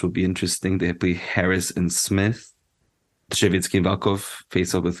week, which will be interesting. They play Harris and Smith. Shevitsky and Valkov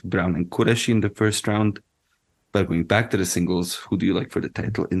face off with Brown and Qureshi in the first round. But going back to the singles, who do you like for the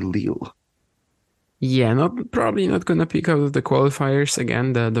title in Lille? Yeah, probably not gonna pick out of the qualifiers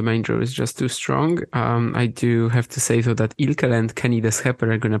again. The main draw is just too strong. I do have to say though that Ilkel and Kenny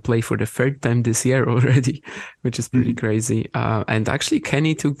Deshepper are gonna play for the third time this year already, which is pretty crazy. And actually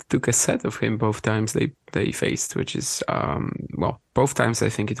Kenny took a set of him both times they faced, which is well, both times I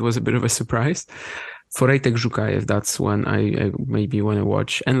think it was a bit of a surprise. Forejtek Zhukayev, that's one I maybe want to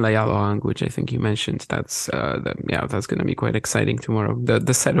watch, and Layaloang, which I think you mentioned. That's going to be quite exciting tomorrow.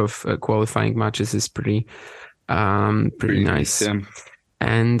 The set of qualifying matches is pretty nice. Yeah.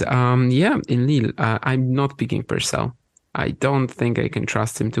 And in Lille, I'm not picking Purcell. I don't think I can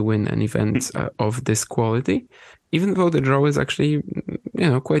trust him to win an event of this quality, even though the draw is actually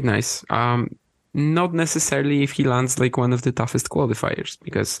quite nice. Not necessarily if he lands like one of the toughest qualifiers,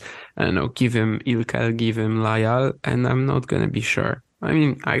 because I don't know, give him Ilkel, give him Layal, and I'm not gonna be sure. I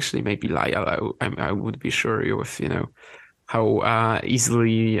mean, actually, maybe Layal, I would be sure with how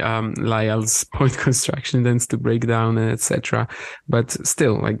easily Layal's point construction tends to break down and etc. But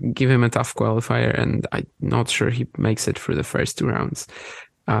still, like, give him a tough qualifier, and I'm not sure he makes it through the first two rounds.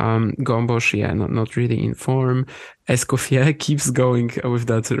 Gombosh, not really in form. Escoffier keeps going with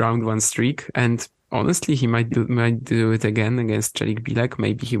that round one streak, and honestly, he might do it again against Celik Bilek.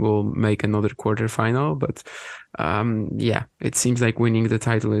 Maybe he will make another quarterfinal, but it seems like winning the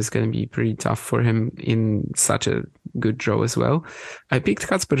title is going to be pretty tough for him in such a good draw as well. I picked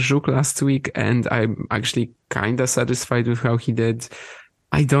Kacper Żuk last week, and I'm actually kind of satisfied with how he did.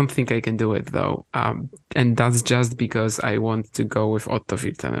 I don't think I can do it though. And that's just because I want to go with Otto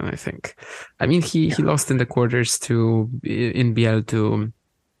Virtanen, I think. I mean, he lost in the quarters in BL to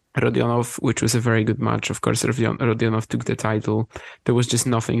Rodionov, which was a very good match. Of course, Rodionov took the title. There was just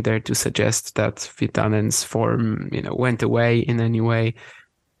nothing there to suggest that Virtanen's form, went away in any way.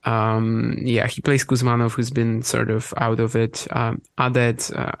 He plays Kuzmanov, who's been sort of out of it.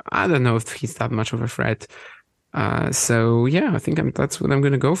 Adet, I don't know if he's that much of a threat. I think that's what I'm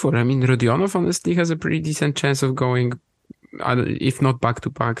going to go for. I mean, Rodionov honestly has a pretty decent chance of going, if not back to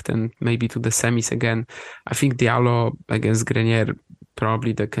back, then maybe to the semis again. I think Diallo against Grenier,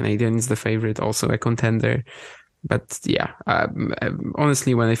 probably the Canadian is the favorite, also a contender. But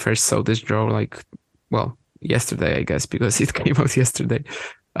honestly, when I first saw this draw, yesterday, I guess, because it came out yesterday,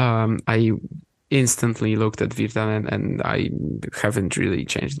 I instantly looked at Virtanen, and I haven't really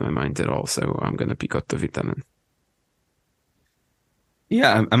changed my mind at all. So I'm going to pick Otto Virtanen.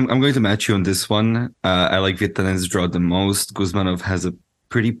 Yeah, I'm going to match you on this one. I like Virtanen's draw the most. Guzmanov has a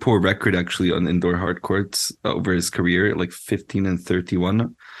pretty poor record actually on indoor hard courts over his career, like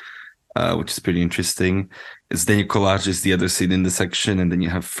 15-31, which is pretty interesting. Zdeněk Kolář is the other seed in the section, and then you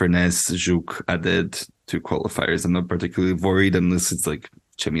have Furness, Žuk, Aded, two qualifiers. I'm not particularly worried unless it's like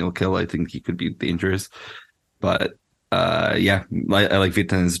Chemilkel. I think he could be dangerous. But I like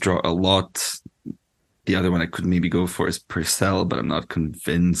Virtanen's draw a lot. The other one I could maybe go for is Purcell, but I'm not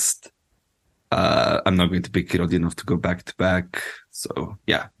convinced. I'm not going to pick Rodionov to go back to back. So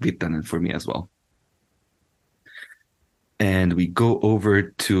yeah, Virtanen for me as well. And we go over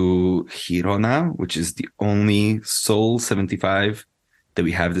to Girona, which is the only Soul 75 that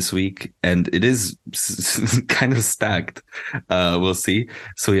we have this week, and it is kind of stacked. We'll see.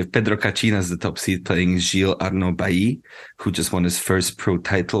 So we have Pedro Cachin as the top seed playing Gilles Arnaud Bailly, who just won his first pro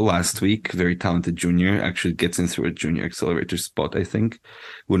title last week. Very talented junior, actually gets in through a junior accelerator spot, I think.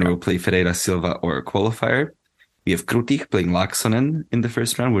 Winner will play Ferreira Silva or a qualifier. We have Krutik playing Laaksonen in the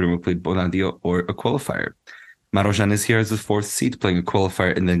first round. Winner will play Bonadio or a qualifier. Marozsan is here as the fourth seed playing a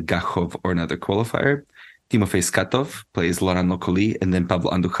qualifier, and then Gachov or another qualifier. Timofey Skatov plays Loran Lokoli, and then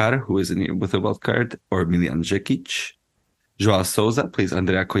Pablo Andujar, who is in here with a wild card, or Milian Zekic. Joao Souza plays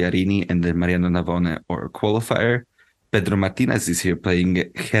Andrea Collarini, and then Mariano Navone, or a qualifier. Pedro Martinez is here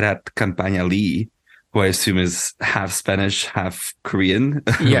playing Gerard Campaña Lee, who I assume is half Spanish, half Korean.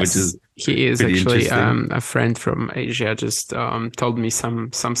 Yes, he is actually a friend from Asia. Just told me some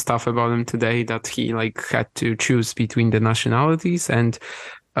stuff about him today, that he had to choose between the nationalities, and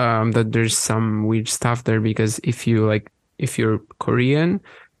that there's some weird stuff there, because if you're Korean,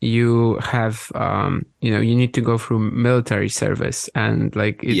 you have you need to go through military service, and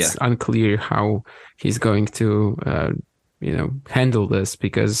it's unclear how he's going to handle this,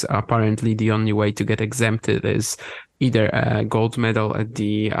 because apparently the only way to get exempted is either a gold medal at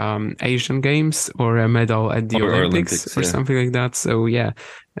the Asian Games or a medal at the Olympics or something like that. So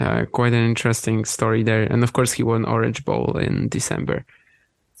Quite an interesting story there. And of course, he won Orange Bowl in December.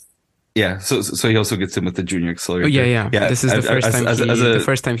 Yeah, so he also gets in with the junior Oh yeah, accelerator. yeah. Yeah, This is the first time the a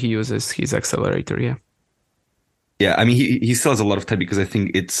first time he uses his accelerator. Yeah. yeah. I mean, he still has a lot of time because I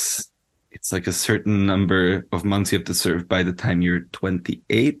think it's like a certain number of months you have to serve by the time you're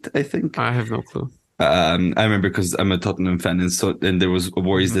 28. I think. I have no clue. I remember because I'm a Tottenham fan, and there was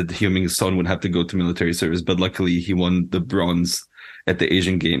worries that Heung-Min Son would have to go to military service, but luckily he won the bronze at the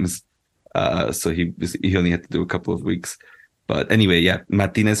Asian Games, so he only had to do a couple of weeks. But anyway, yeah,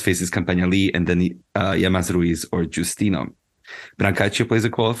 Martinez faces Campagna Lee, and then Yamaz Ruiz or Justino. Brancaccio plays a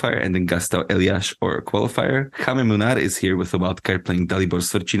qualifier, and then Gastão Elias or a qualifier. Jaime Munar is here with a wildcard playing Dalibor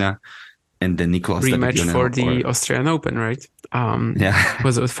Svrčina, and then Nicolas Rematch for the or, Austrian Open, right? Yeah.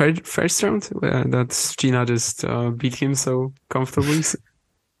 Was it first round that Gina just beat him so comfortably?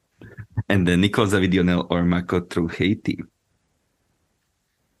 And then Nicolas Davidionel or Mako Trujeti.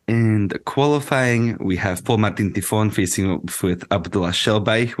 And qualifying, we have Paul Martin Tifon facing off with Abdullah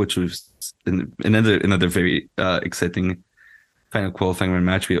Shelbay, which was another very exciting final qualifying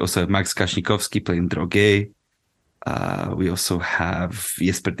match. We also have Max Kashnikovsky playing Droge. We also have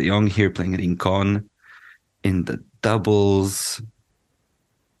Jesper de Jong here playing Rincon. In the doubles,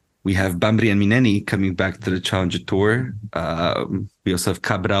 we have Bambri and Mineni coming back to the Challenger Tour. We also have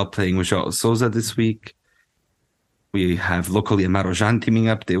Cabral playing with João Souza this week. We have locally Marojan teaming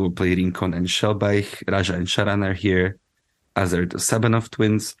up. They will play Rincon and Shelbay. Raja and Sharan are here, as are the Sabanov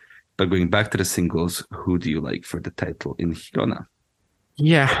twins. But going back to the singles, who do you like for the title in Girona?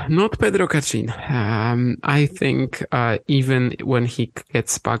 Yeah, not Pedro Cachin. I think even when he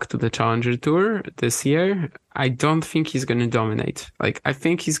gets back to the Challenger Tour this year, I don't think he's going to dominate. Like, I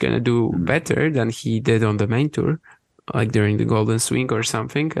think he's going to do better than he did on the main tour, like during the Golden Swing or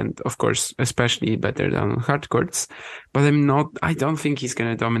something. And of course, especially better than on hard courts. But I don't think he's going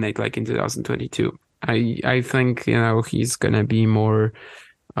to dominate like in 2022. I think, he's going to be more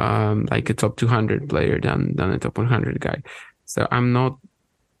like a top 200 player than a top 100 guy. So I'm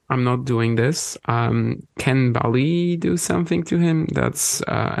not doing this. Can Bali do something to him? That's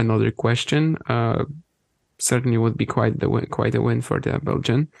another question. Certainly would be quite a win for the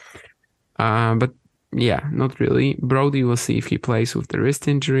Belgian. But yeah, not really. Brody, will see if he plays with the wrist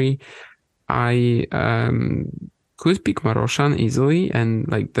injury. I could pick Maroshan easily, and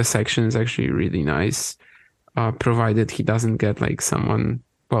like the section is actually really nice, provided he doesn't get like someone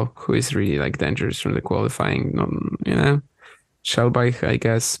who is really like dangerous from the qualifying. Shelbay, I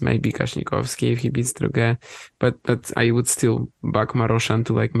guess, maybe Kashnikovsky if he beats Droge, but I would still back Maroshan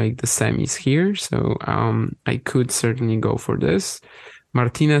to like make the semis here. So I could certainly go for this.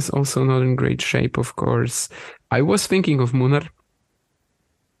 Martinez also not in great shape, of course. I was thinking of Munar,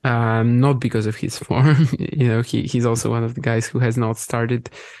 not because of his form. He's also one of the guys who has not started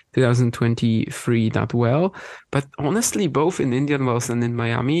 2023 that well. But honestly, both in Indian Wells and in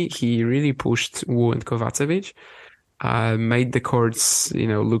Miami, he really pushed Wu and Kovacevic. Made the courts,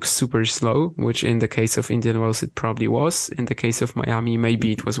 look super slow, which in the case of Indian Wells, it probably was. In the case of Miami,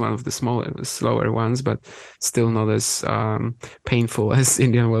 maybe it was one of the slower ones, but still not as painful as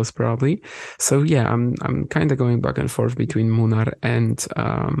Indian Wells probably. So yeah, I'm kind of going back and forth between Munar and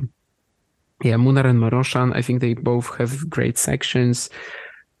Munar and Maroshan. I think they both have great sections.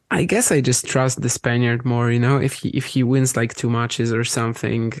 I guess I just trust the Spaniard more, if he wins like 2 matches or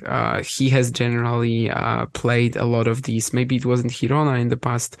something. He has generally played a lot of these. Maybe it wasn't Girona in the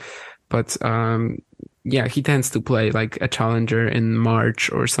past, but he tends to play like a challenger in March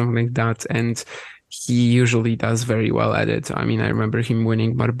or something like that, and he usually does very well at it. I mean, I remember him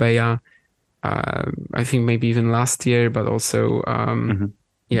winning Marbella, I think maybe even last year, but also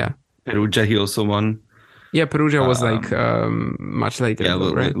Perugia, he also won. Yeah, Perugia was like much later. Yeah,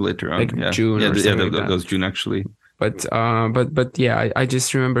 right? later on. Like June or something like that was June actually. But yeah, I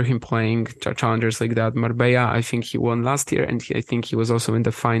just remember him playing challengers like that. Marbella, I think he won last year, and I think he was also in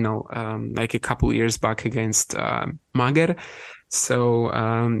the final like a couple years back against Mager. So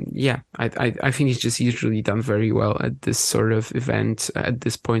I think he's just usually done very well at this sort of event at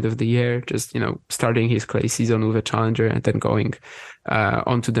this point of the year. Just starting his clay season with a challenger and then going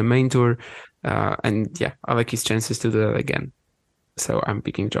onto the main tour. And yeah, I like his chances to do that again. So I'm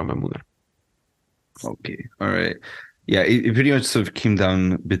picking Jaume Munar. Okay, all right. Yeah, it pretty much sort of came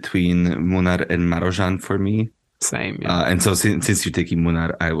down between Munar and Marozsan for me. Same. Yeah. And so since you're taking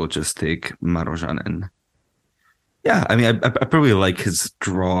Munar, I will just take Marozsan. And yeah, I mean, I probably like his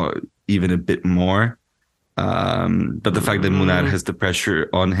draw even a bit more. But the fact that Munar has the pressure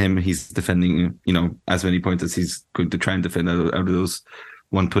on him, he's defending, as many points as he's going to try and defend out of those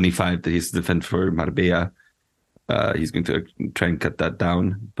 125 that he's defend for Marbella. he's going to try and cut that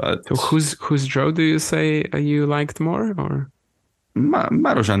down. But So whose draw do you say you liked more, or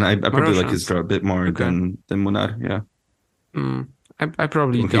Marozsan, I probably like his Marozsan's? draw a bit more Okay. than Munar. Yeah, I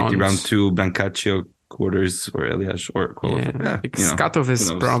probably Looking don't. round 2, Brancaccio quarters or Elias or Yeah, qualify. Yeah, like Skatov who is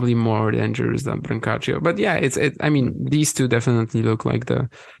knows? probably more dangerous than Brancaccio, but yeah, I mean, these two definitely look like the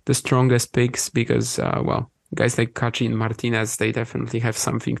strongest picks because, well, guys like Kachi and Martinez, they definitely have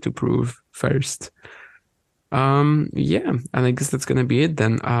something to prove first. Yeah, and I guess that's gonna be it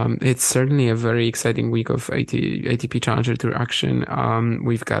then. It's certainly a very exciting week of ATP Challenger Tour action.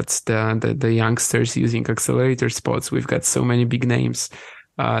 We've got the youngsters using accelerator spots. We've got so many big names,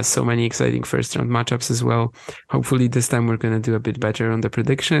 so many exciting first round matchups as well. Hopefully this time we're gonna do a bit better on the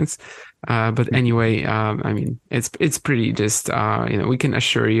predictions. But anyway, I mean, it's pretty just, we can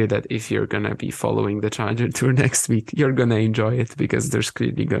assure you that if you're gonna be following the Challenger Tour next week, you're gonna enjoy it because there's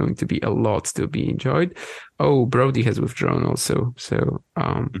clearly going to be a lot to be enjoyed. Oh, Brody has withdrawn also. So,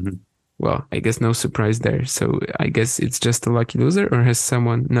 well, I guess no surprise there. So I guess it's just a lucky loser, or has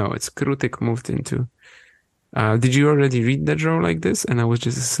someone? No, it's Krutik moved into. Did you already read the draw like this, and I was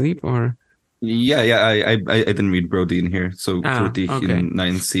just asleep, or? Yeah. I didn't read Brody in here, so Krutik Okay. in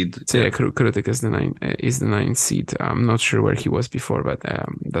 9th seed. So yeah, Krutik is the ninth seed. I'm not sure where he was before, but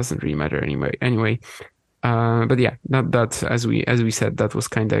doesn't really matter anyway. Anyway, but yeah, that as we said, that was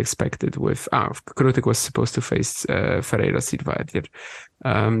kind of expected. With Krutik was supposed to face Ferreira Silva at the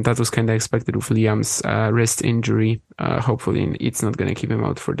that was kind of expected with Liam's wrist injury. Hopefully, it's not going to keep him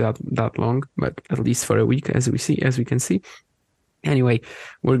out for that long, but at least for a week, as we can see. Anyway,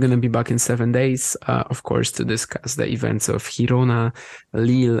 we're going to be back in 7 days, of course, to discuss the events of Girona,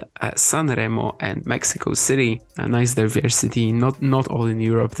 Lille, Sanremo, and Mexico City. A nice diversity, not all in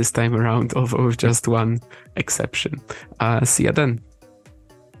Europe this time around, although with just one exception. See ya then.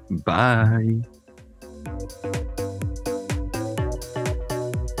 Bye.